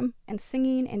Ocean Prime and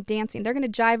singing and dancing. They're going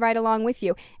to jive right along with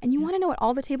you. And you want to know what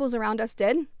all the tables around us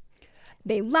did?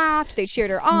 They laughed, they cheered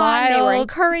her on, they were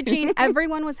encouraging.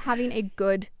 Everyone was having a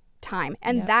good time.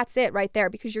 And that's it right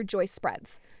there, because your joy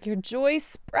spreads. Your joy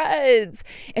spreads.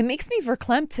 It makes me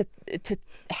verklempt to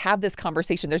have this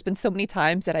conversation. There's been so many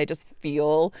times that I just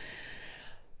feel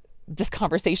this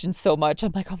conversation so much.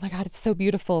 I'm like, oh my God, it's so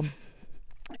beautiful.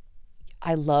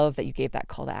 I love that you gave that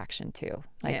call to action too.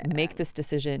 Like, make this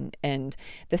decision. And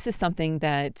this is something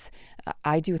that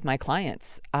I do with my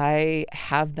clients. I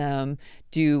have them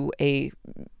do a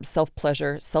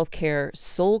self-pleasure, self-care,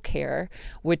 soul care,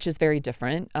 which is very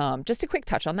different. Just a quick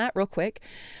touch on that real quick.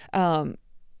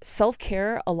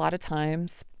 Self-care, a lot of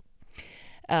times,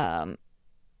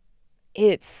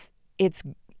 it's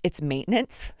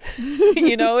maintenance.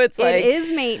 It's like, it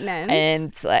is maintenance.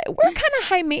 And we're kind of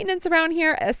high maintenance around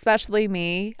here, especially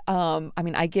me.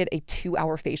 I get a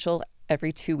 2-hour facial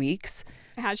every 2 weeks.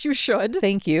 As you should.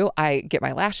 Thank you. I get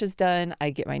my lashes done. I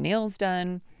get my nails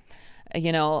done.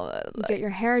 You get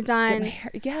your hair done.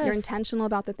 Yes. You're intentional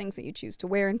about the things that you choose to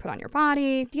wear and put on your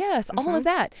body. Yes, all of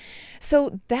that.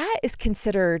 So that is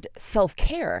considered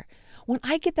self-care. When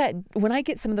I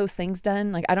get some of those things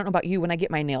done, like, I don't know about you, when I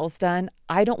get my nails done,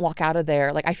 I don't walk out of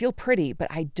there, like, I feel pretty, but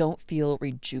I don't feel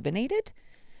rejuvenated.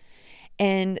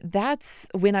 And that's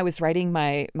when I was writing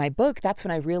my book, that's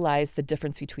when I realized the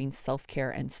difference between self-care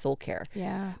and soul care.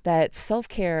 Yeah. That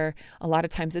self-care, a lot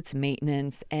of times it's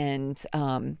maintenance, and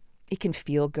it can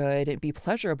feel good and be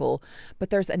pleasurable,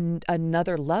 but there's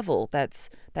another level that's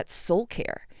soul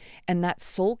care. And that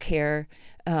soul care,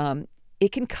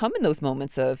 it can come in those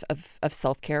moments of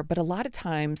self-care, but a lot of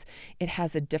times it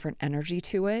has a different energy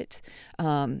to it.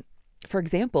 For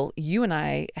example, you and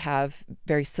I have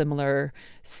very similar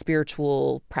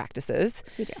spiritual practices.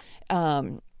 We do.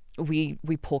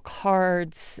 We pull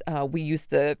cards. We used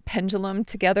the pendulum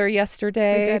together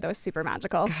yesterday. We did. That was super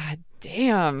magical. God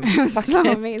damn. It was so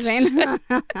amazing.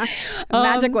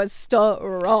 Magic was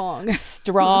strong.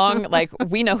 Strong. Like,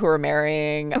 we know who we're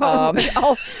marrying. All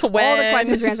the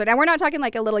questions were answered. And we're not talking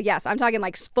like a little yes. I'm talking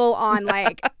like full on,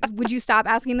 like, would you stop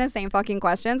asking the same fucking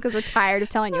questions? Because we're tired of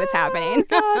telling you it's happening.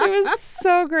 God, it was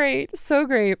so great. So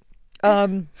great.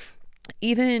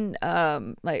 Even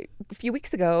like a few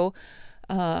weeks ago,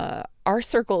 our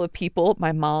circle of people,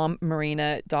 my mom,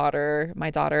 Marina, my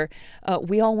daughter,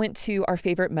 we all went to our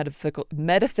favorite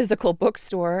metaphysical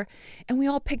bookstore, and we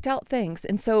all picked out things.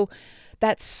 And so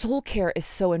that soul care is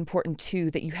so important too,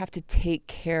 that you have to take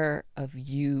care of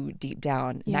you deep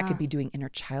down. And that could be doing inner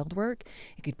child work.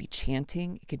 It could be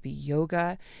chanting. It could be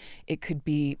yoga. It could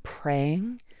be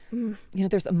praying.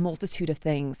 There's a multitude of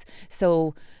things.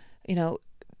 So,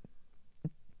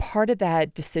 part of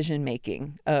that decision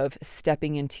making of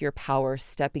stepping into your power,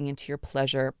 stepping into your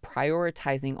pleasure,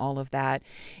 prioritizing all of that,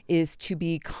 is to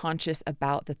be conscious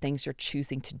about the things you're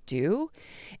choosing to do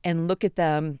and look at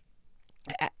them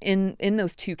in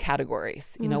those two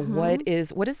categories. What is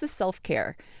the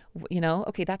self-care?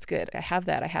 Okay, that's good. I have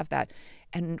that.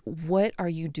 And what are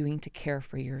you doing to care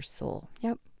for your soul?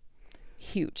 Yep.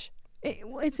 Huge.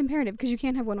 It's imperative, because you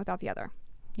can't have one without the other.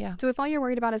 Yeah. So if all you're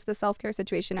worried about is the self-care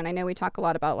situation, and I know we talk a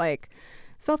lot about like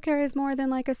self-care is more than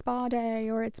like a spa day,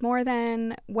 or it's more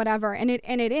than whatever, and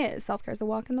it is. Self-care is a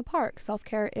walk in the park.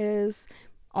 Self-care is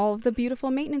all of the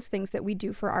beautiful maintenance things that we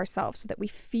do for ourselves so that we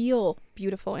feel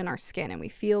beautiful in our skin and we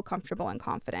feel comfortable and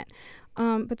confident.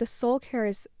 But the soul care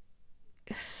is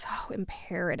so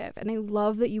imperative, and I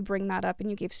love that you bring that up and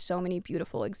you gave so many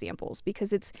beautiful examples,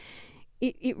 because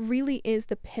it really is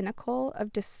the pinnacle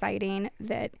of deciding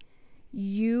that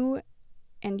you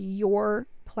and your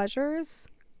pleasures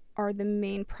are the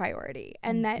main priority,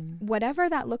 and that whatever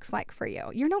that looks like for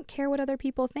you, you don't care what other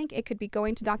people think. It could be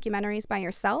going to documentaries by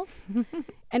yourself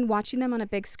and watching them on a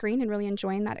big screen and really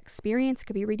enjoying that experience. It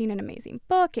could be reading an amazing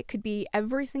book. It could be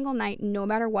every single night, no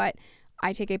matter what,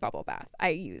 I take a bubble bath. I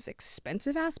use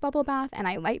expensive ass bubble bath, and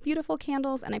I light beautiful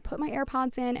candles, and I put my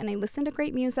AirPods in, and I listen to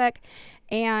great music,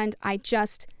 and I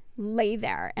just lay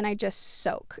there and I just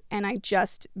soak and I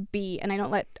just be, and I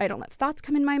don't let thoughts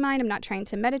come in my mind. I'm not trying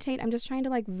to meditate. I'm just trying to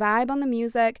like vibe on the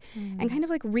music and kind of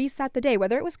like reset the day.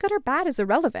 Whether it was good or bad is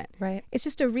irrelevant. Right. It's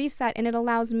just a reset, and it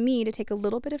allows me to take a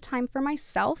little bit of time for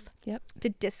myself. Yep. To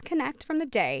disconnect from the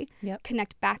day. Yep.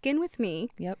 Connect back in with me.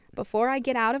 Yep. Before I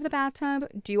get out of the bathtub,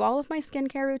 do all of my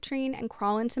skincare routine, and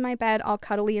crawl into my bed all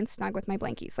cuddly and snug with my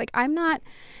blankies. Like,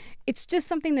 it's just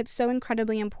something that's so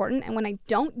incredibly important. And when I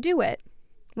don't do it,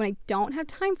 when I don't have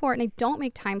time for it and I don't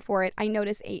make time for it, I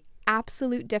notice a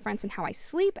absolute difference in how I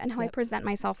sleep and how I present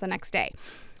myself the next day,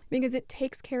 because it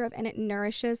takes care of and it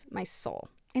nourishes my soul.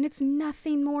 And it's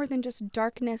nothing more than just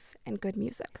darkness and good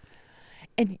music.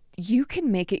 And you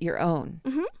can make it your own.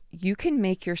 Mm-hmm. You can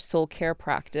make your soul care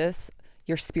practice,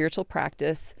 your spiritual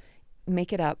practice,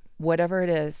 make it up, whatever it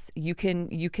is. You can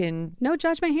No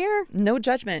judgment here. no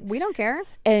judgment. We don't care.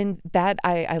 And that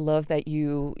I love that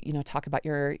you talk about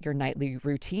your nightly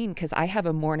routine, because I have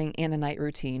a morning and a night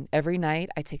routine. Every night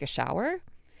I take a shower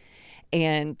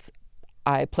and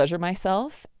I pleasure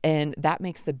myself, and that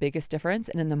makes the biggest difference.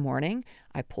 And in the morning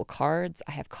I pull cards,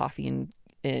 I have coffee,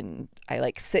 and I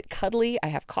like sit cuddly, I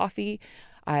have coffee.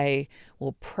 I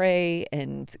will pray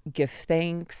and give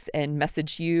thanks and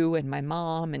message you and my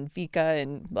mom and Vika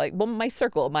and my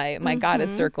circle, my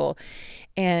goddess circle,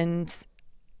 and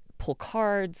pull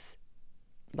cards,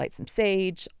 light some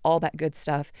sage, all that good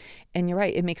stuff. And you're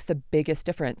right, it makes the biggest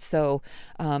difference. So,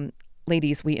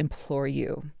 ladies, we implore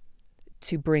you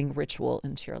to bring ritual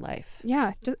into your life.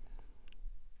 Yeah. Just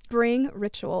bring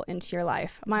ritual into your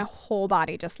life. My whole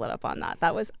body just lit up on that.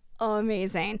 That was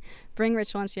amazing. Bring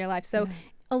ritual into your life. So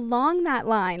along that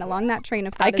line, along that train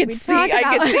of thought, I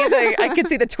could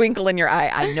see the twinkle in your eye.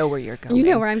 I know where you're going. You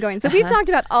know where I'm going. So we've talked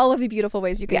about all of the beautiful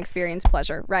ways you can experience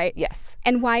pleasure, right? Yes.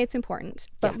 And why it's important.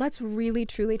 But let's really,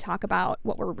 truly talk about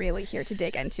what we're really here to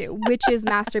dig into, which is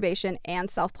masturbation and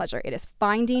self-pleasure. It is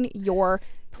finding your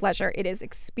pleasure. It is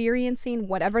experiencing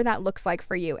whatever that looks like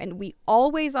for you. And we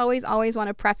always, always, always want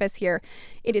to preface here,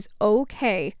 it is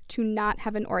okay to not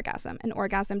have an orgasm. An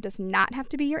orgasm does not have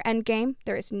to be your end game.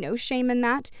 There is no shame in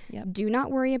that. Yep. Do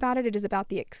not worry about it. It is about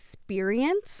the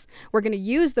experience. We're going to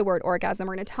use the word orgasm.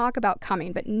 We're going to talk about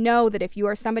coming, but know that if you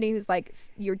are somebody who's like,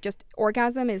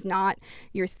 orgasm is not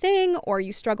your thing, or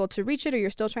you struggle to reach it, or you're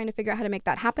still trying to figure out how to make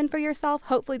that happen for yourself,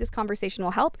 hopefully this conversation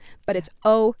will help, but it's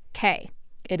okay.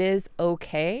 It is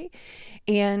okay.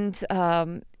 And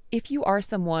if you are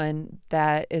someone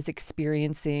that is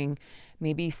experiencing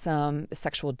maybe some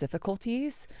sexual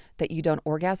difficulties, that you don't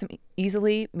orgasm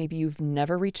easily, maybe you've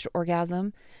never reached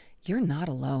orgasm, you're not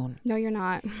alone. No, you're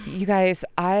not. You guys,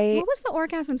 What was the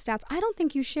orgasm stats? I don't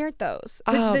think you shared those.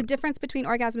 The difference between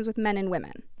orgasms with men and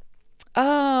women.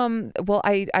 Well,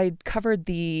 I covered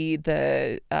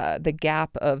the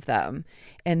gap of them,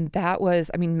 and that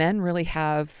was, men really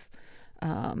have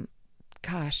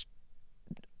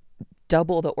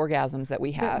double the orgasms that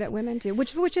we have. That women do,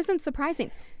 which isn't surprising.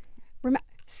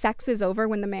 Sex is over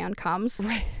when the man comes.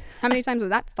 Right. How many times was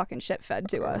that fucking shit fed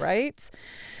to us? Right.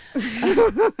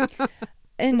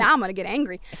 And now I'm going to get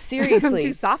angry. Seriously. I'm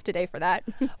too soft today for that.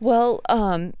 Well,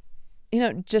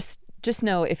 just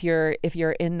know if you're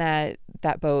in that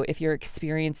boat, if you're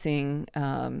experiencing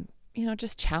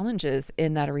just challenges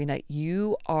in that arena,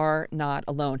 you are not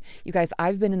alone. You guys,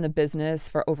 I've been in the business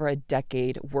for over a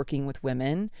decade working with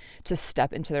women to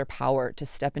step into their power, to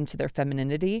step into their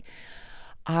femininity.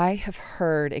 I have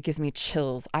heard, it gives me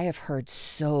chills, I have heard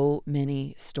so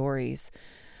many stories.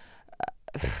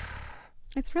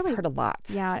 It's really I've heard a lot.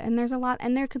 Yeah, and there's a lot,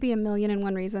 and there could be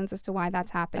 1,000,001 reasons as to why that's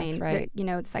happening. That's right.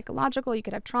 It's psychological. You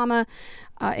could have trauma.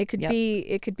 It could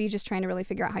be just trying to really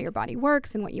figure out how your body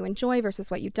works and what you enjoy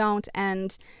versus what you don't.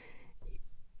 And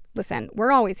listen,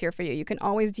 we're always here for you. You can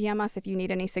always DM us if you need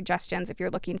any suggestions, if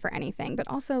you're looking for anything. But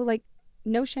also,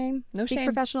 no shame. Seek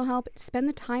professional help. Spend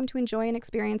the time to enjoy and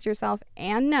experience yourself,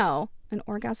 and know an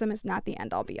orgasm is not the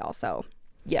end all be all. So.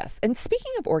 Yes. And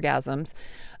speaking of orgasms,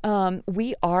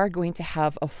 we are going to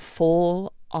have a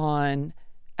full-on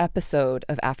episode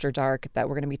of After Dark that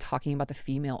we're going to be talking about the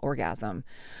female orgasm.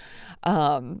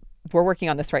 We're working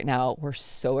on this right now. We're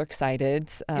so excited.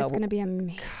 It's going to be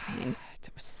amazing.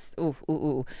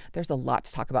 There's a lot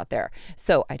to talk about there.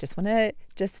 So I just want to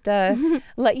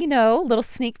let you know, little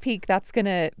sneak peek, that's going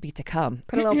to be to come.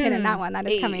 Put a little pin in that one. That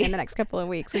is coming in the next couple of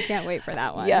weeks. We can't wait for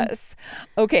that one. Yes.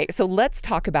 Okay, so let's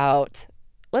talk about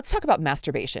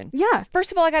masturbation. Yeah.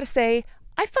 First of all, I got to say,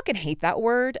 I fucking hate that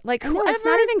word. Like, No, it's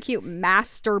not even cute.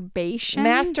 Masturbation.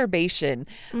 Masturbation.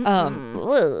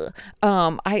 I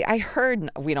heard,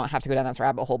 we don't have to go down this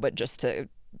rabbit hole, but just to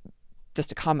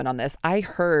comment on this, I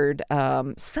heard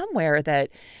somewhere that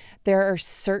there are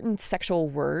certain sexual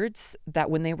words that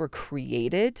when they were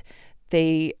created,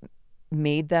 they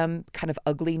made them kind of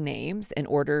ugly names in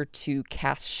order to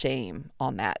cast shame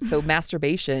on that. So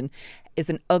masturbation is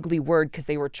an ugly word because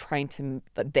they were trying to,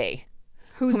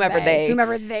 whoever they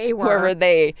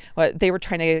were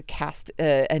trying to cast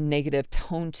a negative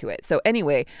tone to it. So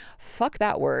anyway, fuck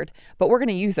that word, but we're going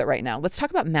to use it right now. Let's talk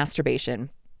about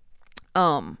masturbation.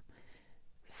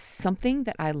 Something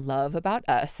that I love about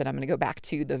us, and I'm going to go back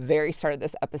to the very start of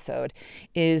this episode,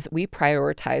 is we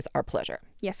prioritize our pleasure.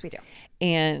 Yes, we do.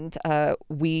 And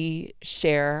we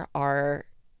share our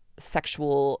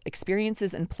sexual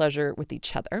experiences and pleasure with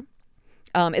each other.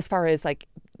 As far as like,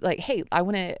 hey, I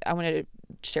want to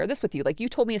share this with you. Like, you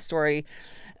told me a story,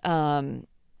 or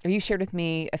you shared with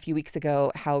me a few weeks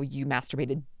ago how you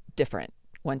masturbated different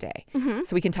one day. Mm-hmm.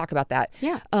 So we can talk about that.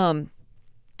 Yeah.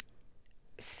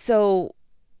 So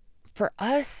for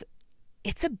us,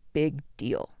 it's a big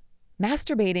deal.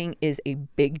 Masturbating is a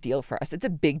big deal for us. It's a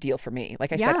big deal for me.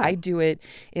 Like I said, I do it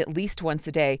at least once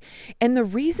a day. And the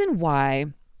reason why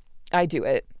I do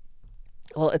it,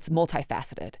 well, it's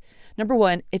multifaceted. Number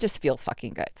one, it just feels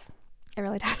fucking good. It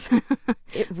really does.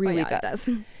 It really does. It does.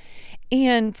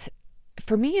 And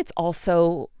for me, it's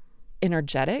also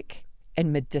energetic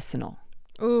and medicinal.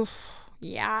 Oof.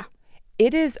 Yeah.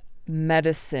 It is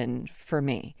medicine for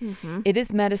me. Mm-hmm. It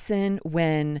is medicine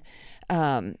when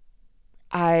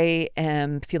I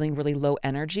am feeling really low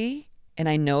energy, and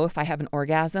I know if I have an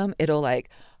orgasm, it'll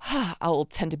I'll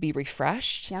tend to be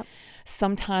refreshed. Yep.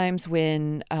 Sometimes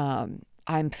when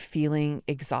I'm feeling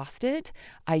exhausted,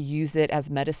 I use it as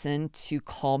medicine to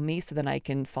calm me so then I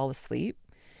can fall asleep.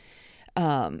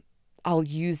 I'll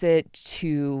use it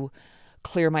to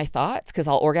clear my thoughts because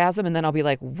I'll orgasm and then I'll be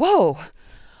like, whoa,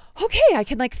 okay, I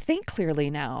can think clearly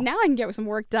now. Now I can get some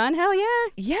work done. Hell yeah.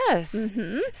 Yes.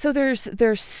 Mm-hmm. So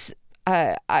there's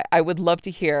I would love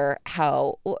to hear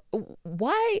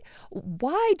why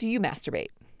do you masturbate?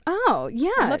 Oh,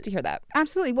 yeah. I'd love to hear that.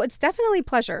 Absolutely. Well, it's definitely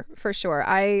pleasure for sure.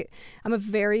 I'm a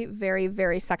very, very,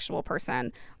 very sexual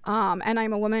person. And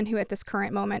I'm a woman who at this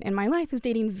current moment in my life is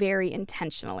dating very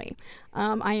intentionally.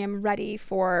 I am ready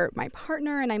for my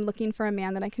partner and I'm looking for a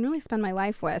man that I can really spend my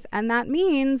life with. And that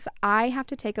means I have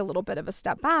to take a little bit of a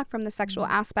step back from the sexual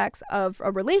aspects of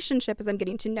a relationship as I'm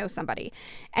getting to know somebody.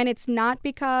 And it's not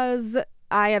because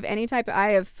I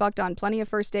have fucked on plenty of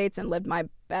first dates and lived my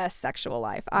best sexual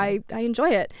life. I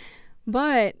enjoy it.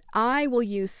 But I will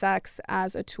use sex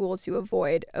as a tool to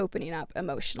avoid opening up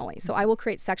emotionally. So I will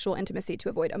create sexual intimacy to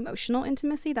avoid emotional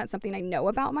intimacy. That's something I know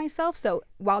about myself. So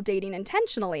while dating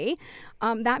intentionally,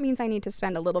 that means I need to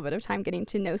spend a little bit of time getting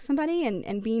to know somebody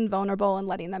and being vulnerable and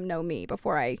letting them know me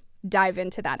before I dive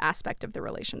into that aspect of the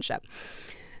relationship.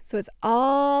 So it's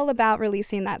all about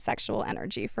releasing that sexual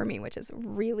energy for me, which is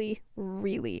really,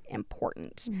 really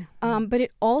important. Mm-hmm. But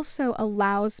it also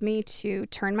allows me to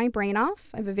turn my brain off.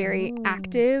 I have a very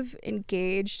active,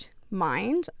 engaged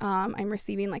mind. I'm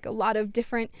receiving a lot of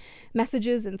different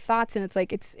messages and thoughts, and it's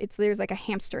there's a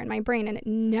hamster in my brain and it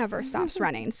never stops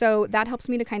running. So that helps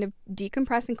me to kind of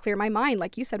decompress and clear my mind,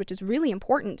 like you said, which is really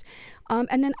important.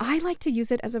 And then I like to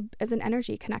use it as an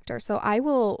energy connector. So I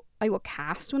will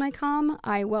cast when I come.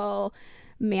 I will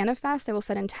manifest. I will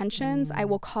set intentions. I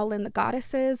will call in the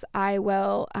goddesses. I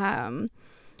will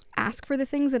ask for the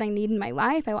things that I need in my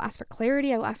life. I will ask for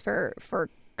clarity. I will ask for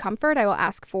comfort. I will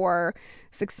ask for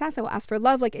success. I will ask for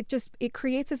love. It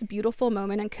creates this beautiful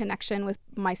moment and connection with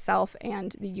myself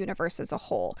and the universe as a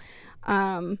whole.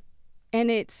 And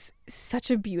it's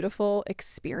such a beautiful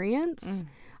experience.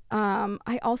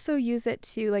 I also use it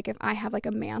to, if I have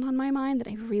a man on my mind that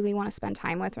I really want to spend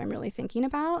time with or I'm really thinking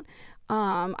about,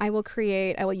 I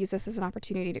will use this as an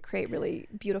opportunity to create really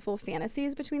beautiful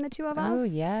fantasies between the two of us. Oh,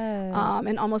 yes.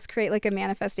 And almost create a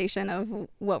manifestation of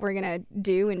what we're going to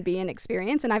do and be and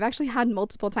experience. And I've actually had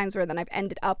multiple times where then I've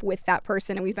ended up with that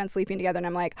person and we've been sleeping together and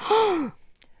I'm like, oh,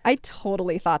 I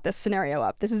totally thought this scenario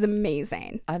up. This is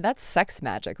amazing. That's sex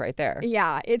magic right there.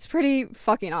 Yeah, it's pretty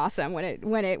fucking awesome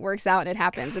when it works out and it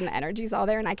happens and the energy's all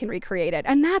there and I can recreate it.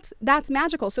 And that's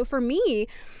magical. So for me,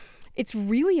 it's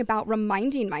really about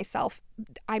reminding myself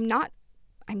I'm not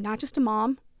just a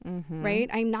mom, right?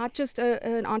 I'm not just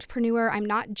an entrepreneur. I'm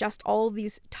not just all of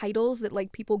these titles that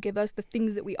like people give us, the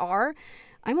things that we are.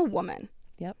 I'm a woman.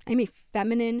 Yep. I'm a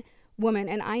feminine woman,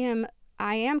 and I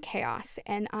am chaos,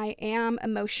 and I am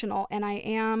emotional, and I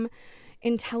am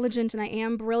intelligent, and I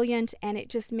am brilliant, and it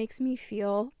just makes me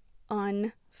feel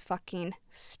unfucking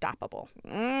stoppable.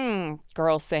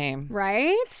 Girl, same.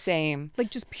 Right? Same.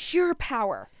 Like just pure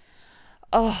power.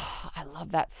 Oh, I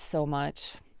love that so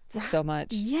much. So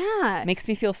much. Yeah. Makes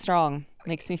me feel strong.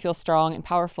 Makes me feel strong and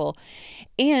powerful.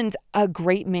 And a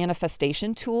great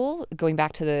manifestation tool, going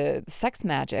back to the sex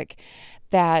magic,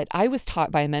 that I was taught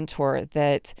by a mentor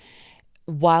that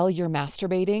while you're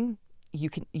masturbating,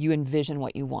 you envision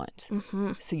what you want.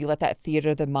 So you let that theater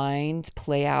of the mind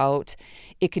play out.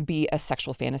 It could be a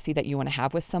sexual fantasy that you want to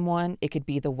have with someone. It could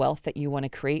be the wealth that you want to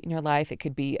create in your life. It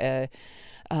could be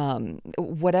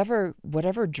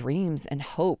whatever dreams and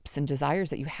hopes and desires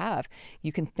that you have.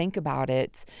 You can think about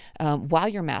it while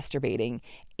you're masturbating,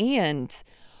 and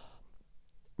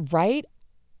right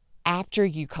after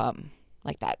you come.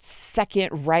 Like that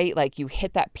second, right? Like you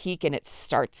hit that peak and it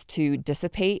starts to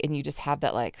dissipate and you just have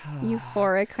that like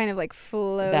euphoric kind of like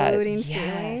floating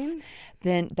feeling.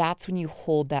 Then that's when you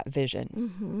hold that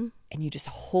vision and you just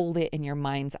hold it in your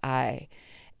mind's eye.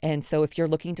 And so if you're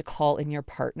looking to call in your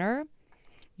partner,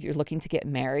 you're looking to get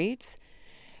married.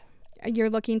 You're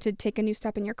looking to take a new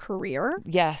step in your career.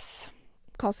 Yes.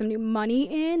 Call some new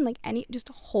money in, just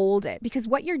hold it, because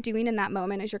what you're doing in that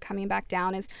moment as you're coming back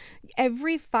down is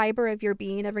every fiber of your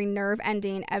being, every nerve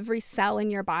ending, every cell in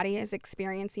your body is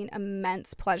experiencing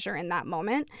immense pleasure in that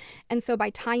moment. And so by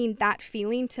tying that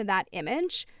feeling to that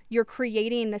image, you're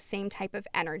creating the same type of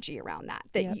energy around that.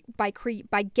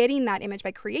 By getting that image,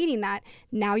 by creating that,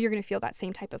 now you're going to feel that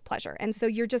same type of pleasure. And so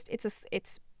you're just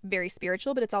it's very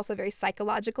spiritual, but it's also a very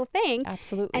psychological thing.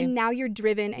 Absolutely. And now you're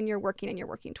driven and you're working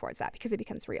towards that because it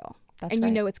becomes real. That's and right.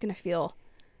 You know it's going to feel,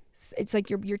 it's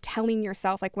like you're telling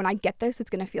yourself, like, when I get this,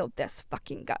 it's going to feel this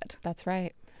fucking good. That's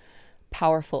right.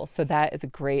 Powerful. So that is a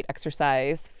great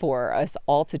exercise for us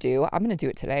all to do. I'm going to do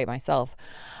it today myself.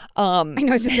 I know,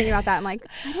 I was just thinking about that. I'm like,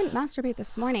 I didn't masturbate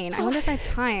this morning. I wonder if I have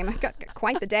time. I got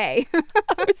quite the day.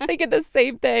 I was thinking the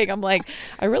same thing. I'm like,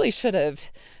 I really should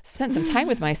have spent some time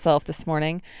with myself this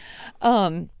morning.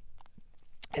 So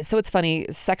it's funny,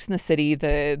 Sex and the City,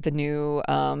 the new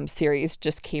series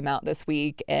just came out this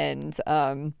week, and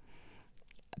I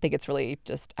think it's really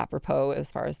just apropos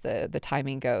as far as the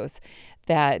timing goes,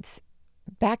 that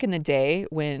back in the day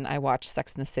when I watched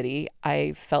Sex and the City,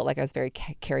 I felt like I was very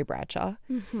Carrie Bradshaw.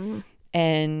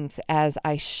 And as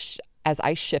I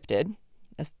shifted,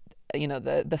 as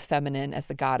the feminine, as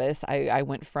the goddess, I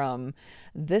went from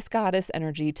this goddess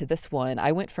energy to this one.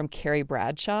 I went from Carrie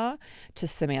Bradshaw to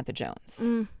Samantha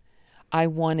Jones. I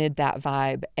wanted that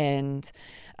vibe. And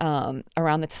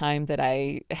around the time that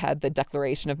I had the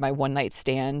declaration of my one night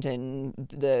stand and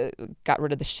got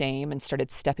rid of the shame and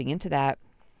started stepping into that,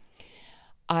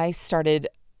 I started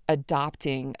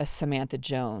adopting a Samantha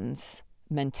Jones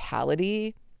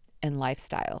mentality and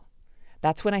lifestyle.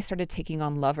 That's when I started taking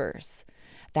on lovers.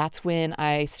 That's when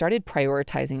I started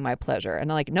prioritizing my pleasure. And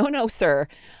I'm like, no, sir,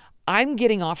 I'm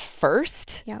getting off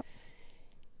first. Yep.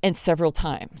 And several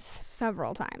times.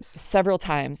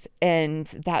 And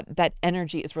that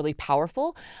energy is really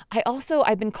powerful.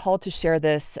 I've been called to share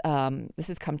this. This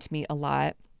has come to me a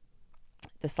lot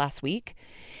this last week.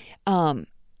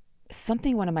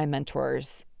 Something one of my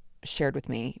mentors shared with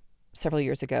me several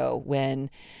years ago when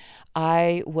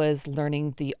I was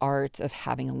learning the art of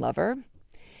having a lover.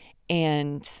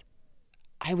 And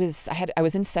I was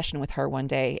in session with her one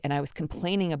day, and I was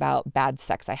complaining about bad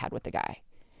sex I had with the guy.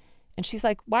 And she's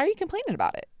like, "Why are you complaining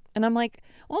about it?" And I'm like,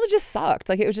 "Well, it just sucked.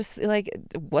 Like, it was just like,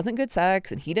 it wasn't good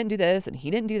sex, and he didn't do this and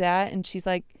he didn't do that." And she's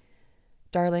like,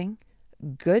 "Darling,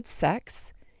 good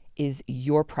sex is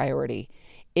your priority.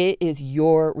 It is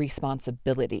your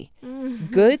responsibility.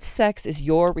 Good sex is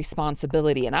your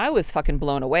responsibility." And I was fucking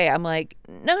blown away. I'm like,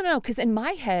 no, because in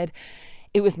my head,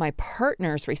 it was my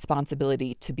partner's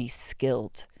responsibility to be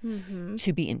skilled,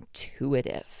 to be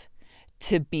intuitive,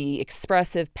 to be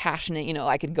expressive, passionate.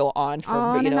 I could go on for,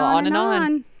 on and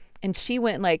on. And she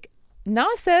went like, "No,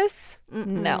 sis,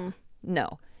 no.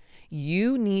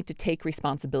 You need to take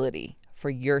responsibility for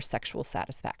your sexual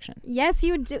satisfaction." Yes,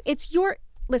 you do.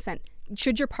 Listen,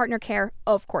 should your partner care?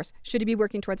 Of course. Should he be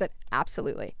working towards it?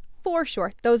 Absolutely. For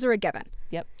sure. Those are a given.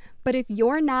 Yep. But if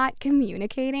you're not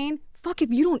communicating, fuck,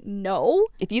 if you don't know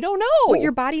If you don't know what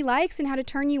your body likes and how to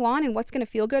turn you on and what's going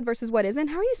to feel good versus what isn't,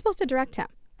 how are you supposed to direct him?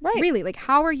 Right. Really, like,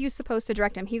 how are you supposed to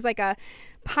direct him? He's like a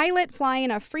pilot flying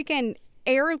a freaking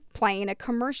airplane, a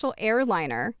commercial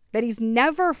airliner that he's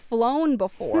never flown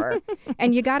before,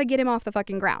 and you got to get him off the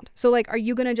fucking ground. So, like, are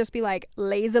you going to just be like,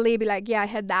 lazily be like, yeah,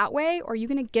 head that way? Or are you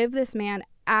going to give this man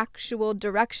actual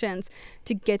directions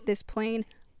to get this plane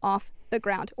off the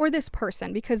ground, or this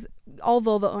person? Because all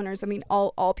vulva owners, I mean,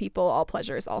 all people, all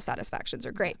pleasures, all satisfactions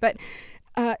are great. But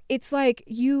it's like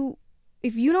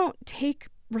if you don't take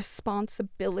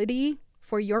responsibility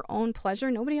for your own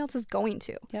pleasure, nobody else is going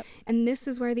to. Yep. And this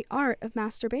is where the art of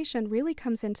masturbation really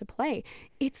comes into play.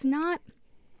 It's not,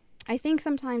 I think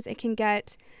sometimes we can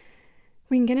get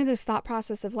into this thought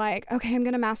process of like, okay, I'm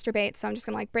going to masturbate, so I'm just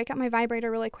going to like break out my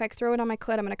vibrator really quick, throw it on my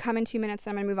clit, I'm going to come in 2 minutes,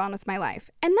 and I'm going to move on with my life.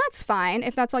 And that's fine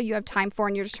if that's all you have time for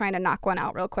and you're just trying to knock one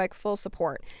out real quick, full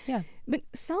support. Yeah. But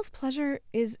self-pleasure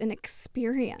is an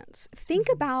experience. Think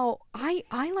about,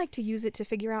 I like to use it to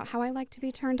figure out how I like to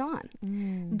be turned on.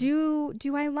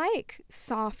 Do I like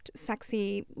soft,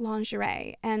 sexy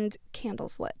lingerie and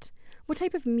candles lit? What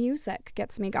type of music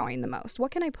gets me going the most?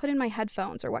 What can I put in my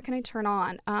headphones, or what can I turn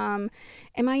on? Am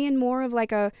I in more of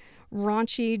like a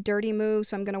raunchy, dirty mood,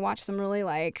 so I'm going to watch some really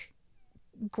like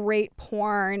great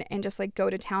porn and just like go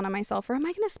to town on myself? Or am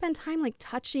I going to spend time like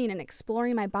touching and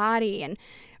exploring my body and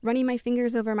running my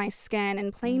fingers over my skin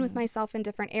and playing with myself in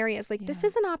different areas? Like, this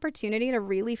is an opportunity to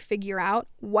really figure out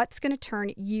what's going to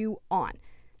turn you on.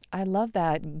 I love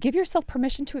that. Give yourself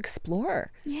permission to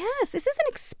explore. Yes, this is an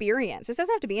experience. This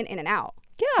doesn't have to be an in and out.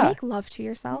 Yeah. Make love to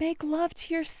yourself. Make love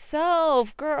to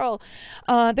yourself, girl.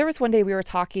 There was one day we were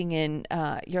talking and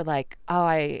you're like, oh,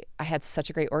 I had such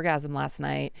a great orgasm last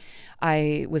night.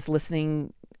 I was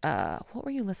listening. What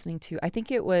were you listening to? I think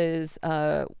it was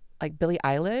like Billie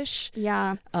Eilish.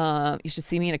 Yeah. You Should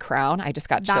See Me in a Crown. I just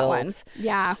got That chills. one.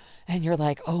 Yeah. And you're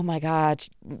like, oh my God.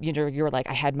 You were like,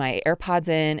 I had my AirPods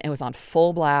in. It was on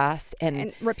full blast.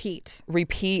 And repeat.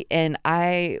 And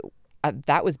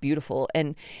that was beautiful.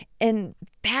 And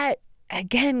that,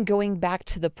 again, going back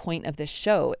to the point of this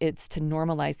show, it's to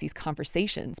normalize these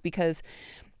conversations, because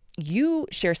you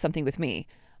share something with me,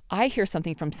 I hear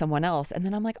something from someone else, and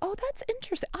then I'm like, oh, that's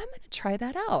interesting, I'm going to try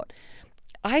that out.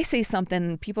 I say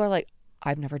something, people are like,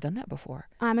 I've never done that before,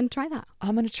 I'm going to try that.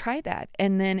 I'm going to try that.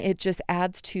 And then it just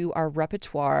adds to our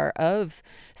repertoire of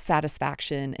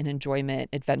satisfaction and enjoyment,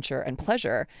 adventure, and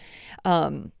pleasure.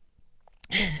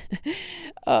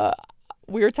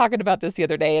 We were talking about this the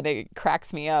other day, and it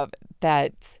cracks me up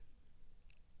that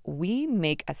we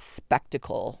make a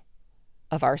spectacle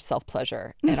of our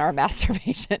self-pleasure and our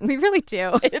masturbation. We really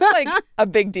do. It's like a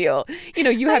big deal. You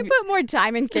know, I put more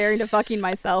time and care into fucking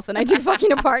myself than I do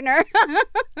fucking a partner.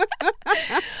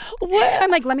 What? I'm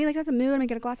like, let me like have a mood. I'm gonna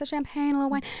get a glass of champagne, a little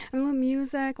wine, a little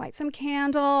music, light some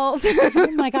candles.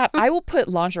 Oh my God. I will put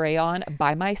lingerie on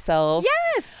by myself.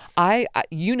 Yes. I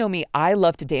you know me, I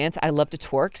love to dance. I love to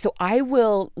twerk. So I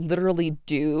will literally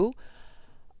do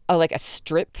like a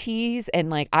strip tease, and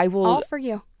like I will. All for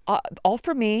you. All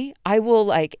for me. I will,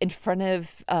 like, in front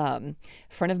of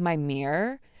my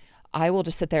mirror, I will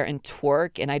just sit there and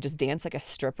twerk, and I just dance like a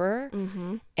stripper.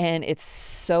 Mm-hmm. And it's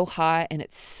so hot and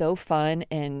it's so fun.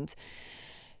 And,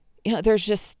 you know, there's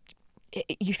just,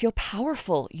 you feel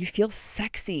powerful. You feel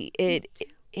sexy. It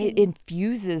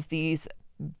infuses these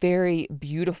very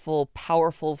beautiful,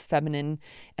 powerful, feminine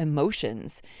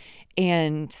emotions.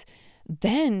 And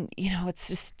then, you know,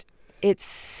 it's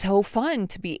so fun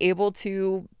to be able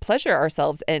to pleasure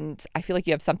ourselves. And I feel like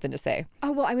you have something to say.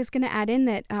 Oh, well, I was going to add in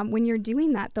that when you're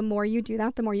doing that, the more you do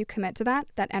that, the more you commit to that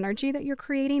energy that you're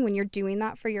creating, when you're doing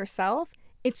that for yourself,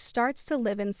 it starts to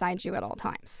live inside you at all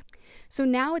times. So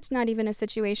now it's not even a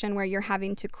situation where you're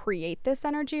having to create this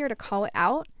energy or to call it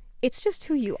out. It's just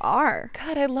who you are.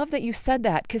 God, I love that you said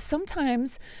that, because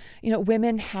sometimes, you know,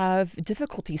 women have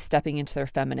difficulty stepping into their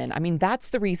feminine. I mean, that's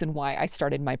the reason why I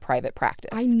started my private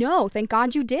practice. I know. Thank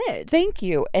God you did. Thank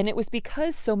you. And it was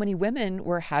because so many women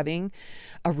were having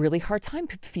a really hard time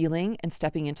feeling and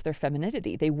stepping into their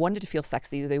femininity. They wanted to feel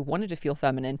sexy. They wanted to feel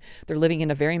feminine. They're living in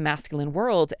a very masculine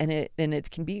world, and it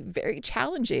can be very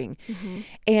challenging. Mm-hmm.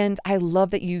 And I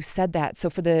love that you said that. So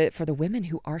for the women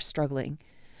who are struggling,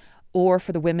 or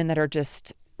for the women that are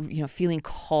just, you know, feeling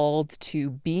called to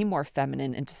be more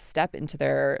feminine and to step into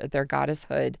their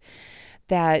goddesshood,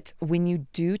 that when you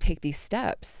do take these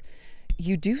steps,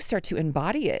 you do start to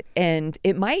embody it. And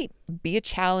it might be a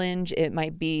challenge. It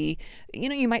might be, you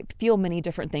know, you might feel many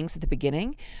different things at the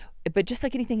beginning, but just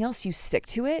like anything else, you stick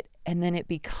to it, and then it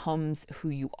becomes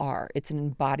who you are. It's an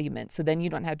embodiment. So then you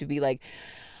don't have to be like,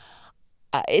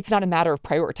 it's not a matter of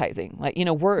prioritizing. Like,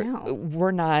 No.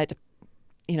 we're not,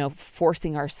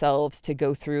 forcing ourselves to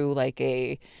go through like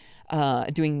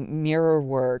doing mirror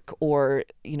work or,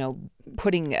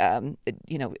 putting,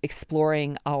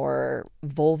 exploring our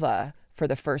vulva for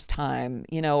the first time,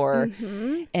 or,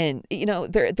 and,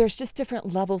 there's just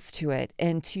different levels to it.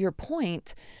 And to your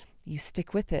point, you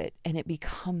stick with it and it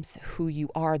becomes who you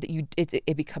are,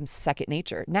 it becomes second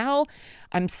nature. Now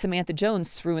I'm Samantha Jones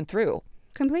through and through.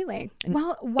 Completely.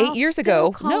 While 8 years still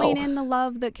ago, calling no. in the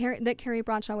love that Carrie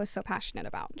Bradshaw was so passionate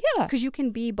about. Yeah. Because you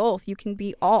can be both. You can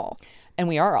be all. And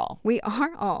we are all. We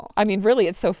are all. I mean, really,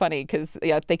 it's so funny because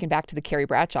thinking back to the Carrie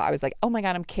Bradshaw, I was like, oh my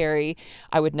God, I'm Carrie.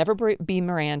 I would never be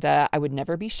Miranda. I would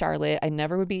never be Charlotte. I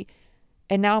never would be.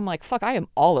 And now I'm like, fuck, I am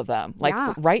all of them. Like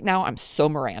right now, I'm so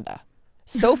Miranda.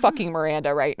 So fucking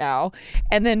Miranda right now.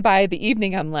 And then by the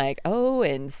evening, I'm like, oh,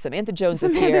 and Samantha Jones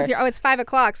is here. Oh, it's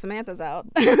 5:00. Samantha's out.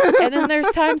 And then there's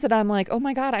times that I'm like, oh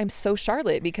my God, I'm so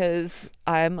Charlotte because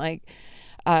I'm like,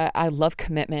 I love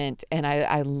commitment and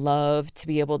I love to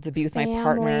be able to be with my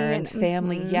partner and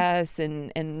family. Yes.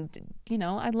 And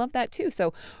I love that too.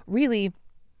 So really,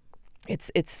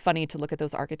 it's funny to look at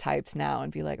those archetypes now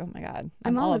and be like, oh my God,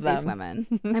 I'm all of these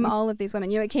women. I'm all of these women.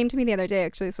 It came to me the other day,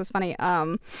 actually. This was funny.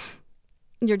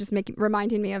 You're just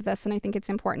reminding me of this, and I think it's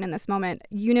important in this moment.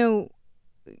 We'll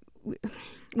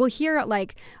hear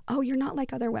like, oh, you're not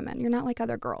like other women. You're not like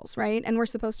other girls, right? And we're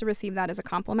supposed to receive that as a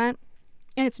compliment.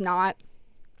 And it's not,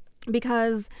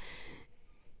 because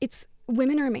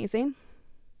women are amazing.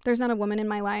 There's not a woman in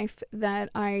my life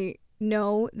that I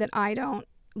know that I don't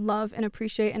love and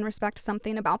appreciate and respect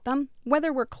something about them,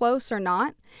 whether we're close or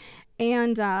not.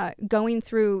 And going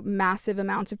through massive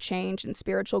amounts of change and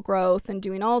spiritual growth and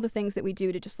doing all the things that we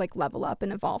do to just like level up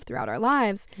and evolve throughout our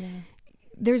lives. Yeah.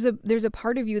 There's a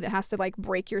part of you that has to like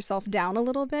break yourself down a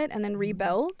little bit and then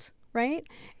rebuild, right?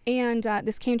 And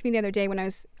this came to me the other day when I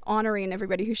was honoring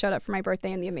everybody who showed up for my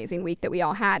birthday and the amazing week that we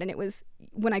all had. And it was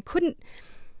when I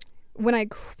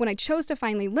chose to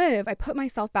finally live, I put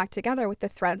myself back together with the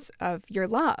threads of your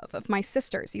love, of my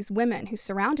sisters, these women who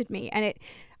surrounded me. And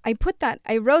I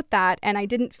wrote that, and I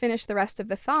didn't finish the rest of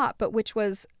the thought, but which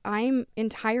was, I'm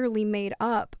entirely made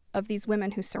up of these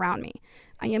women who surround me.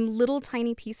 I am little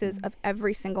tiny pieces of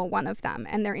every single one of them,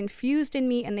 and they're infused in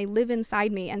me and they live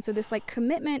inside me. And so this like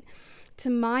commitment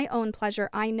to my own pleasure,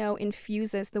 I know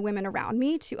infuses the women around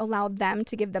me to allow them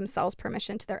to give themselves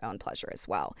permission to their own pleasure as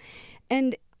well.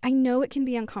 And I know it can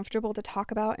be uncomfortable to talk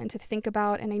about and to think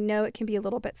about, and I know it can be a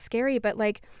little bit scary, but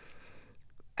like,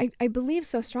 I believe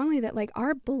so strongly that like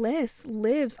our bliss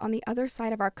lives on the other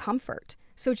side of our comfort.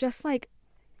 So just like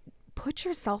put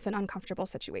yourself in uncomfortable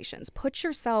situations, put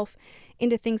yourself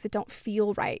into things that don't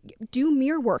feel right. Do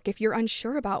mirror work if you're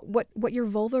unsure about what your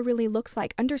vulva really looks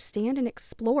like. Understand and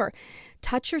explore.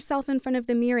 Touch yourself in front of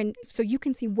the mirror, and so you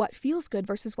can see what feels good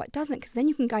versus what doesn't, because then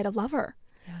you can guide a lover.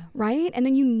 Yeah. Right? And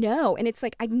then and it's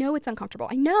like, I know it's uncomfortable.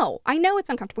 I know it's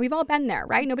uncomfortable. We've all been there,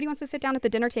 right? Nobody wants to sit down at the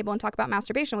dinner table and talk about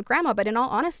masturbation with grandma, but in all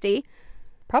honesty,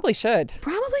 probably should.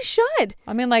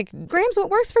 I mean, like, Grams,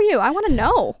 what works for you? I want to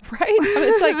know. Right? I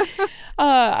mean, it's like,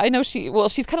 I know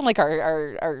she's kind of like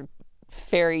our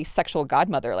fairy sexual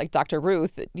godmother, like Dr.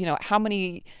 Ruth. How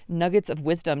many nuggets of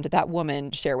wisdom did that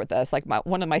woman share with us? Like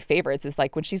one of my favorites is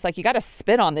like when she's like, you got to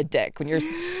spit on the dick when you're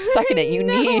sucking it. You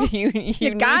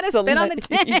got to spit on the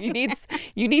dick.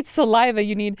 you need saliva.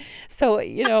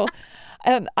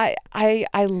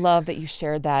 I love that you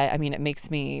shared that. I mean, it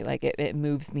makes me like, it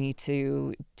moves me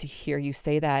to hear you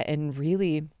say that. And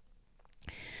really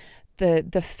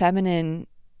the feminine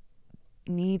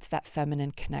needs that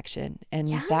feminine connection. And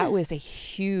yes, that was a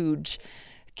huge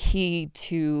key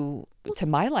to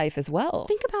my life as well.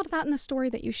 Think about that in the story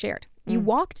that you shared. You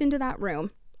walked into that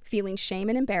room feeling shame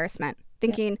and embarrassment,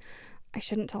 thinking, I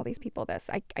shouldn't tell these people this.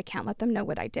 I can't let them know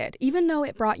what I did, even though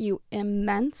it brought you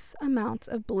immense amounts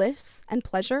of bliss and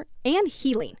pleasure and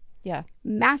healing. Yeah.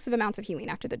 Massive amounts of healing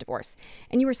after the divorce.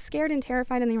 And you were scared and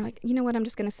terrified, and you were like, you know what, I'm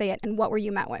just going to say it. And what were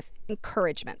you met with?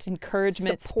 Encouragement,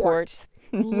 support.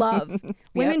 Love.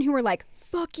 Women who were like,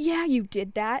 fuck yeah, you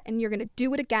did that, and you're going to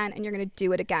do it again, and you're going to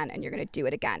do it again, and you're going to do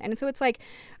it again. And so it's like,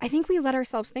 I think we let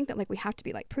ourselves think that like we have to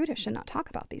be like prudish and not talk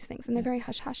about these things, and they're very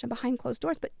hush hush and behind closed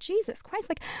doors. But Jesus Christ,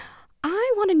 like,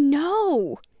 I want to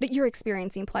know that you're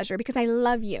experiencing pleasure because I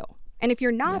love you. And if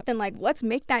you're not, then like, let's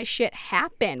make that shit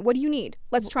happen. What do you need?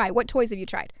 Let's try. What toys have you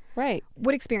tried? Right.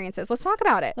 What experiences? Let's talk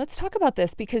about it. Let's talk about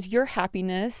this, because your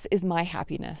happiness is my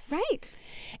happiness. Right.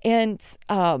 And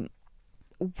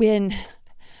when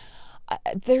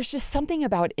there's just something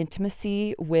about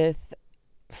intimacy with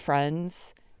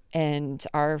friends and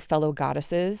our fellow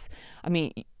goddesses. I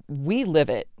mean, we live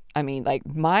it. I mean, like,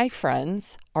 my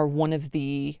friends are one of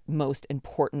the most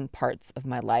important parts of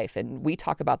my life, and we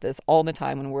talk about this all the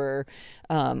time when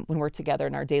we're together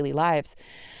in our daily lives.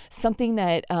 Something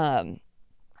that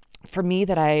for me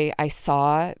that I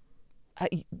saw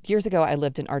years ago, I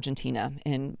lived in Argentina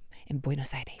in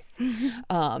Buenos Aires,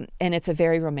 and it's a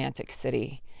very romantic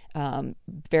city,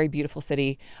 very beautiful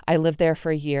city. I lived there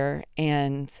for a year,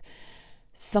 and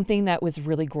something that was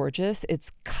really gorgeous.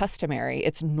 It's customary.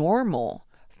 It's normal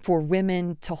for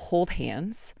women to hold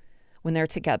hands when they're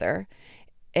together,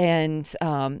 and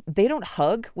they don't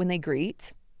hug when they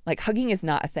greet. Like, hugging is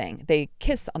not a thing. They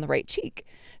kiss on the right cheek.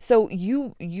 So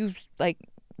you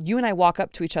and I walk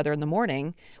up to each other in the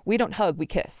morning. We don't hug. We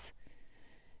kiss.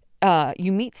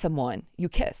 You meet someone, you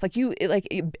kiss. Like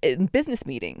in business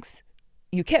meetings,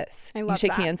 you kiss. I love you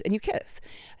shake that. hands and you kiss.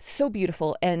 So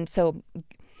beautiful. And so,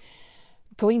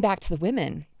 going back to the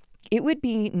women, it would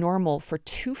be normal for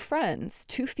two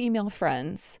female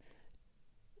friends,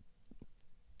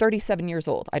 37 years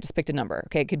old. I just picked a number.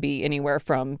 Okay. It could be anywhere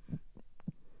from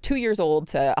 2 years old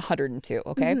to 102.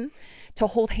 Okay. Mm-hmm. To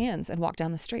hold hands and walk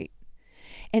down the street.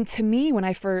 And to me, when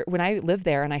I lived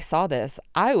there and I saw this,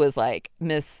 I was like,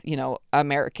 Miss,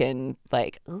 American,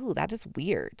 like, ooh, that is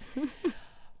weird.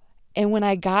 And when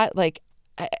I got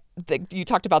you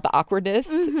talked about the awkwardness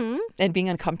Mm-hmm. and being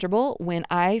uncomfortable. When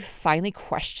I finally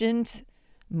questioned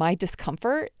my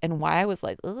discomfort and why I was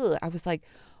like, ugh, I was like,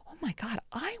 oh my God,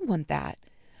 I want that.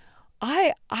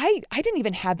 I didn't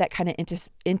even have that kind of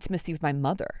intimacy with my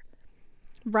mother.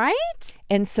 Right?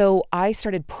 And so I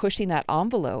started pushing that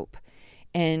envelope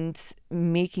and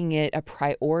making it a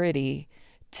priority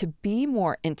to be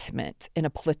more intimate in a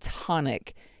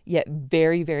platonic yet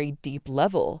very, very deep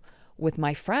level with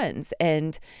my friends.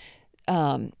 And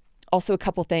also a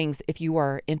couple things, if you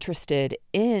are interested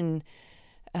in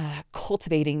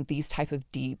cultivating these type of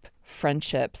deep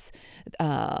friendships,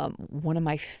 one of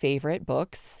my favorite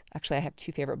books, actually I have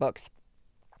two favorite books,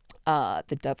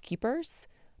 The Dove Keepers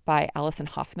by Alison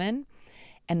Hoffman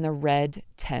and The Red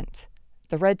Tent.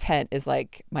 The Red Tent is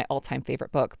like my all-time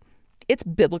favorite book. It's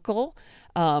biblical.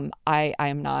 I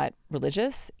am not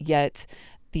religious, yet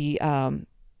the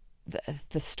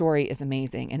story is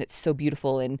amazing and it's so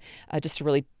beautiful. And just to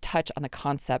really touch on the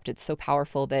concept, it's so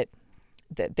powerful that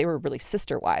they were really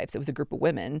sister wives. It was a group of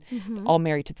women, all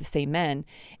married to the same men,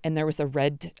 and there was a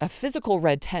physical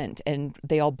red tent, and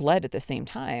they all bled at the same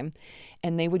time.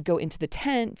 And they would go into the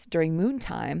tent during moon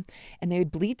time, and they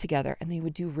would bleed together, and they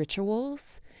would do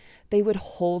rituals. They would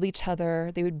hold each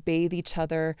other. They would bathe each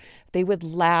other. They would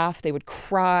laugh. They would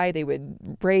cry. They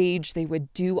would rage. They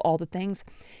would do all the things.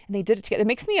 And they did it together. It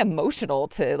makes me emotional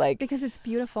to Because it's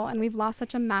beautiful, and we've lost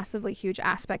such a massively huge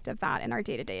aspect of that in our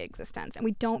day-to-day existence, and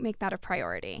we don't make that a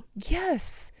priority.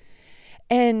 Yes.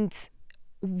 And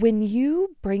when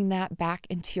you bring that back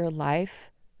into your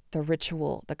life, the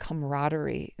ritual, the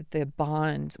camaraderie, the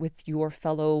bond with your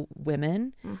fellow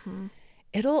women,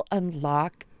 it'll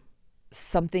unlock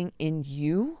something in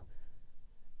you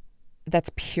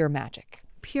that's pure magic.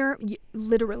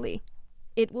 Literally,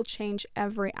 it will change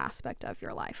every aspect of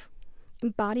your life.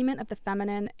 Embodiment of the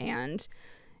feminine and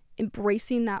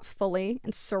embracing that fully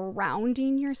and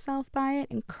surrounding yourself by it,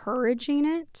 encouraging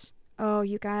it. Oh,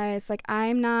 you guys,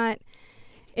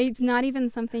 it's not even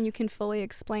something you can fully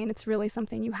explain. It's really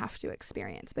something you have to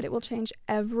experience, but it will change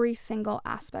every single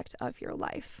aspect of your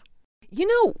life.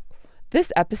 This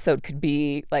episode could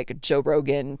be like Joe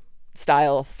Rogan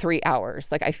style 3 hours.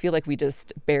 Like, I feel like we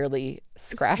just barely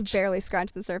scratched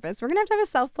the surface. We're going to have a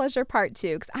self-pleasure part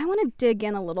 2 because I want to dig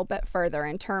in a little bit further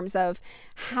in terms of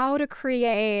how to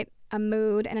create a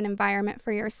mood and an environment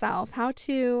for yourself, how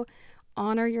to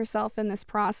honor yourself in this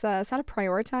process, how to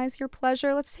prioritize your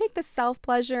pleasure. Let's take the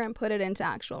self-pleasure and put it into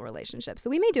actual relationships. So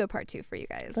we may do a part 2 for you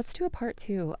guys. Let's do a part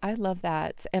 2. I love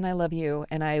that. And I love you.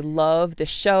 And I love the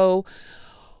show.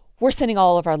 We're sending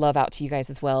all of our love out to you guys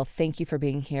as well. Thank you for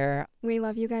being here. We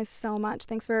love you guys so much.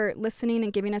 Thanks for listening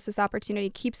and giving us this opportunity.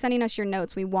 Keep sending us your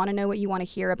notes. We want to know what you want to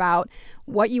hear about,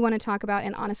 what you want to talk about.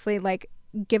 And honestly,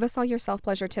 give us all your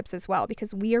self-pleasure tips as well,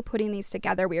 because we are putting these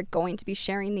together. We are going to be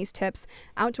sharing these tips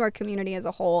out to our community as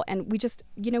a whole. And we just,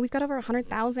 we've got over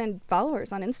 100,000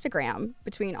 followers on Instagram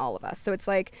between all of us. So it's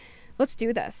like, let's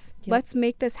do this. Yep. Let's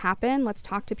make this happen. Let's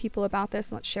talk to people about this.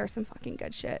 And let's share some fucking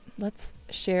good shit. Let's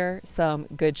share some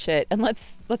good shit. And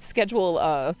let's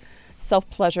schedule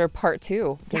self-pleasure part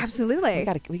 2. Yeah, absolutely.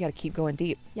 We gotta keep going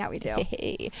deep. Yeah, we do.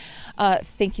 Hey.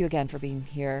 Thank you again for being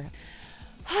here.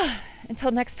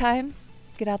 Until next time,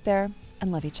 get out there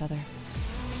and love each other.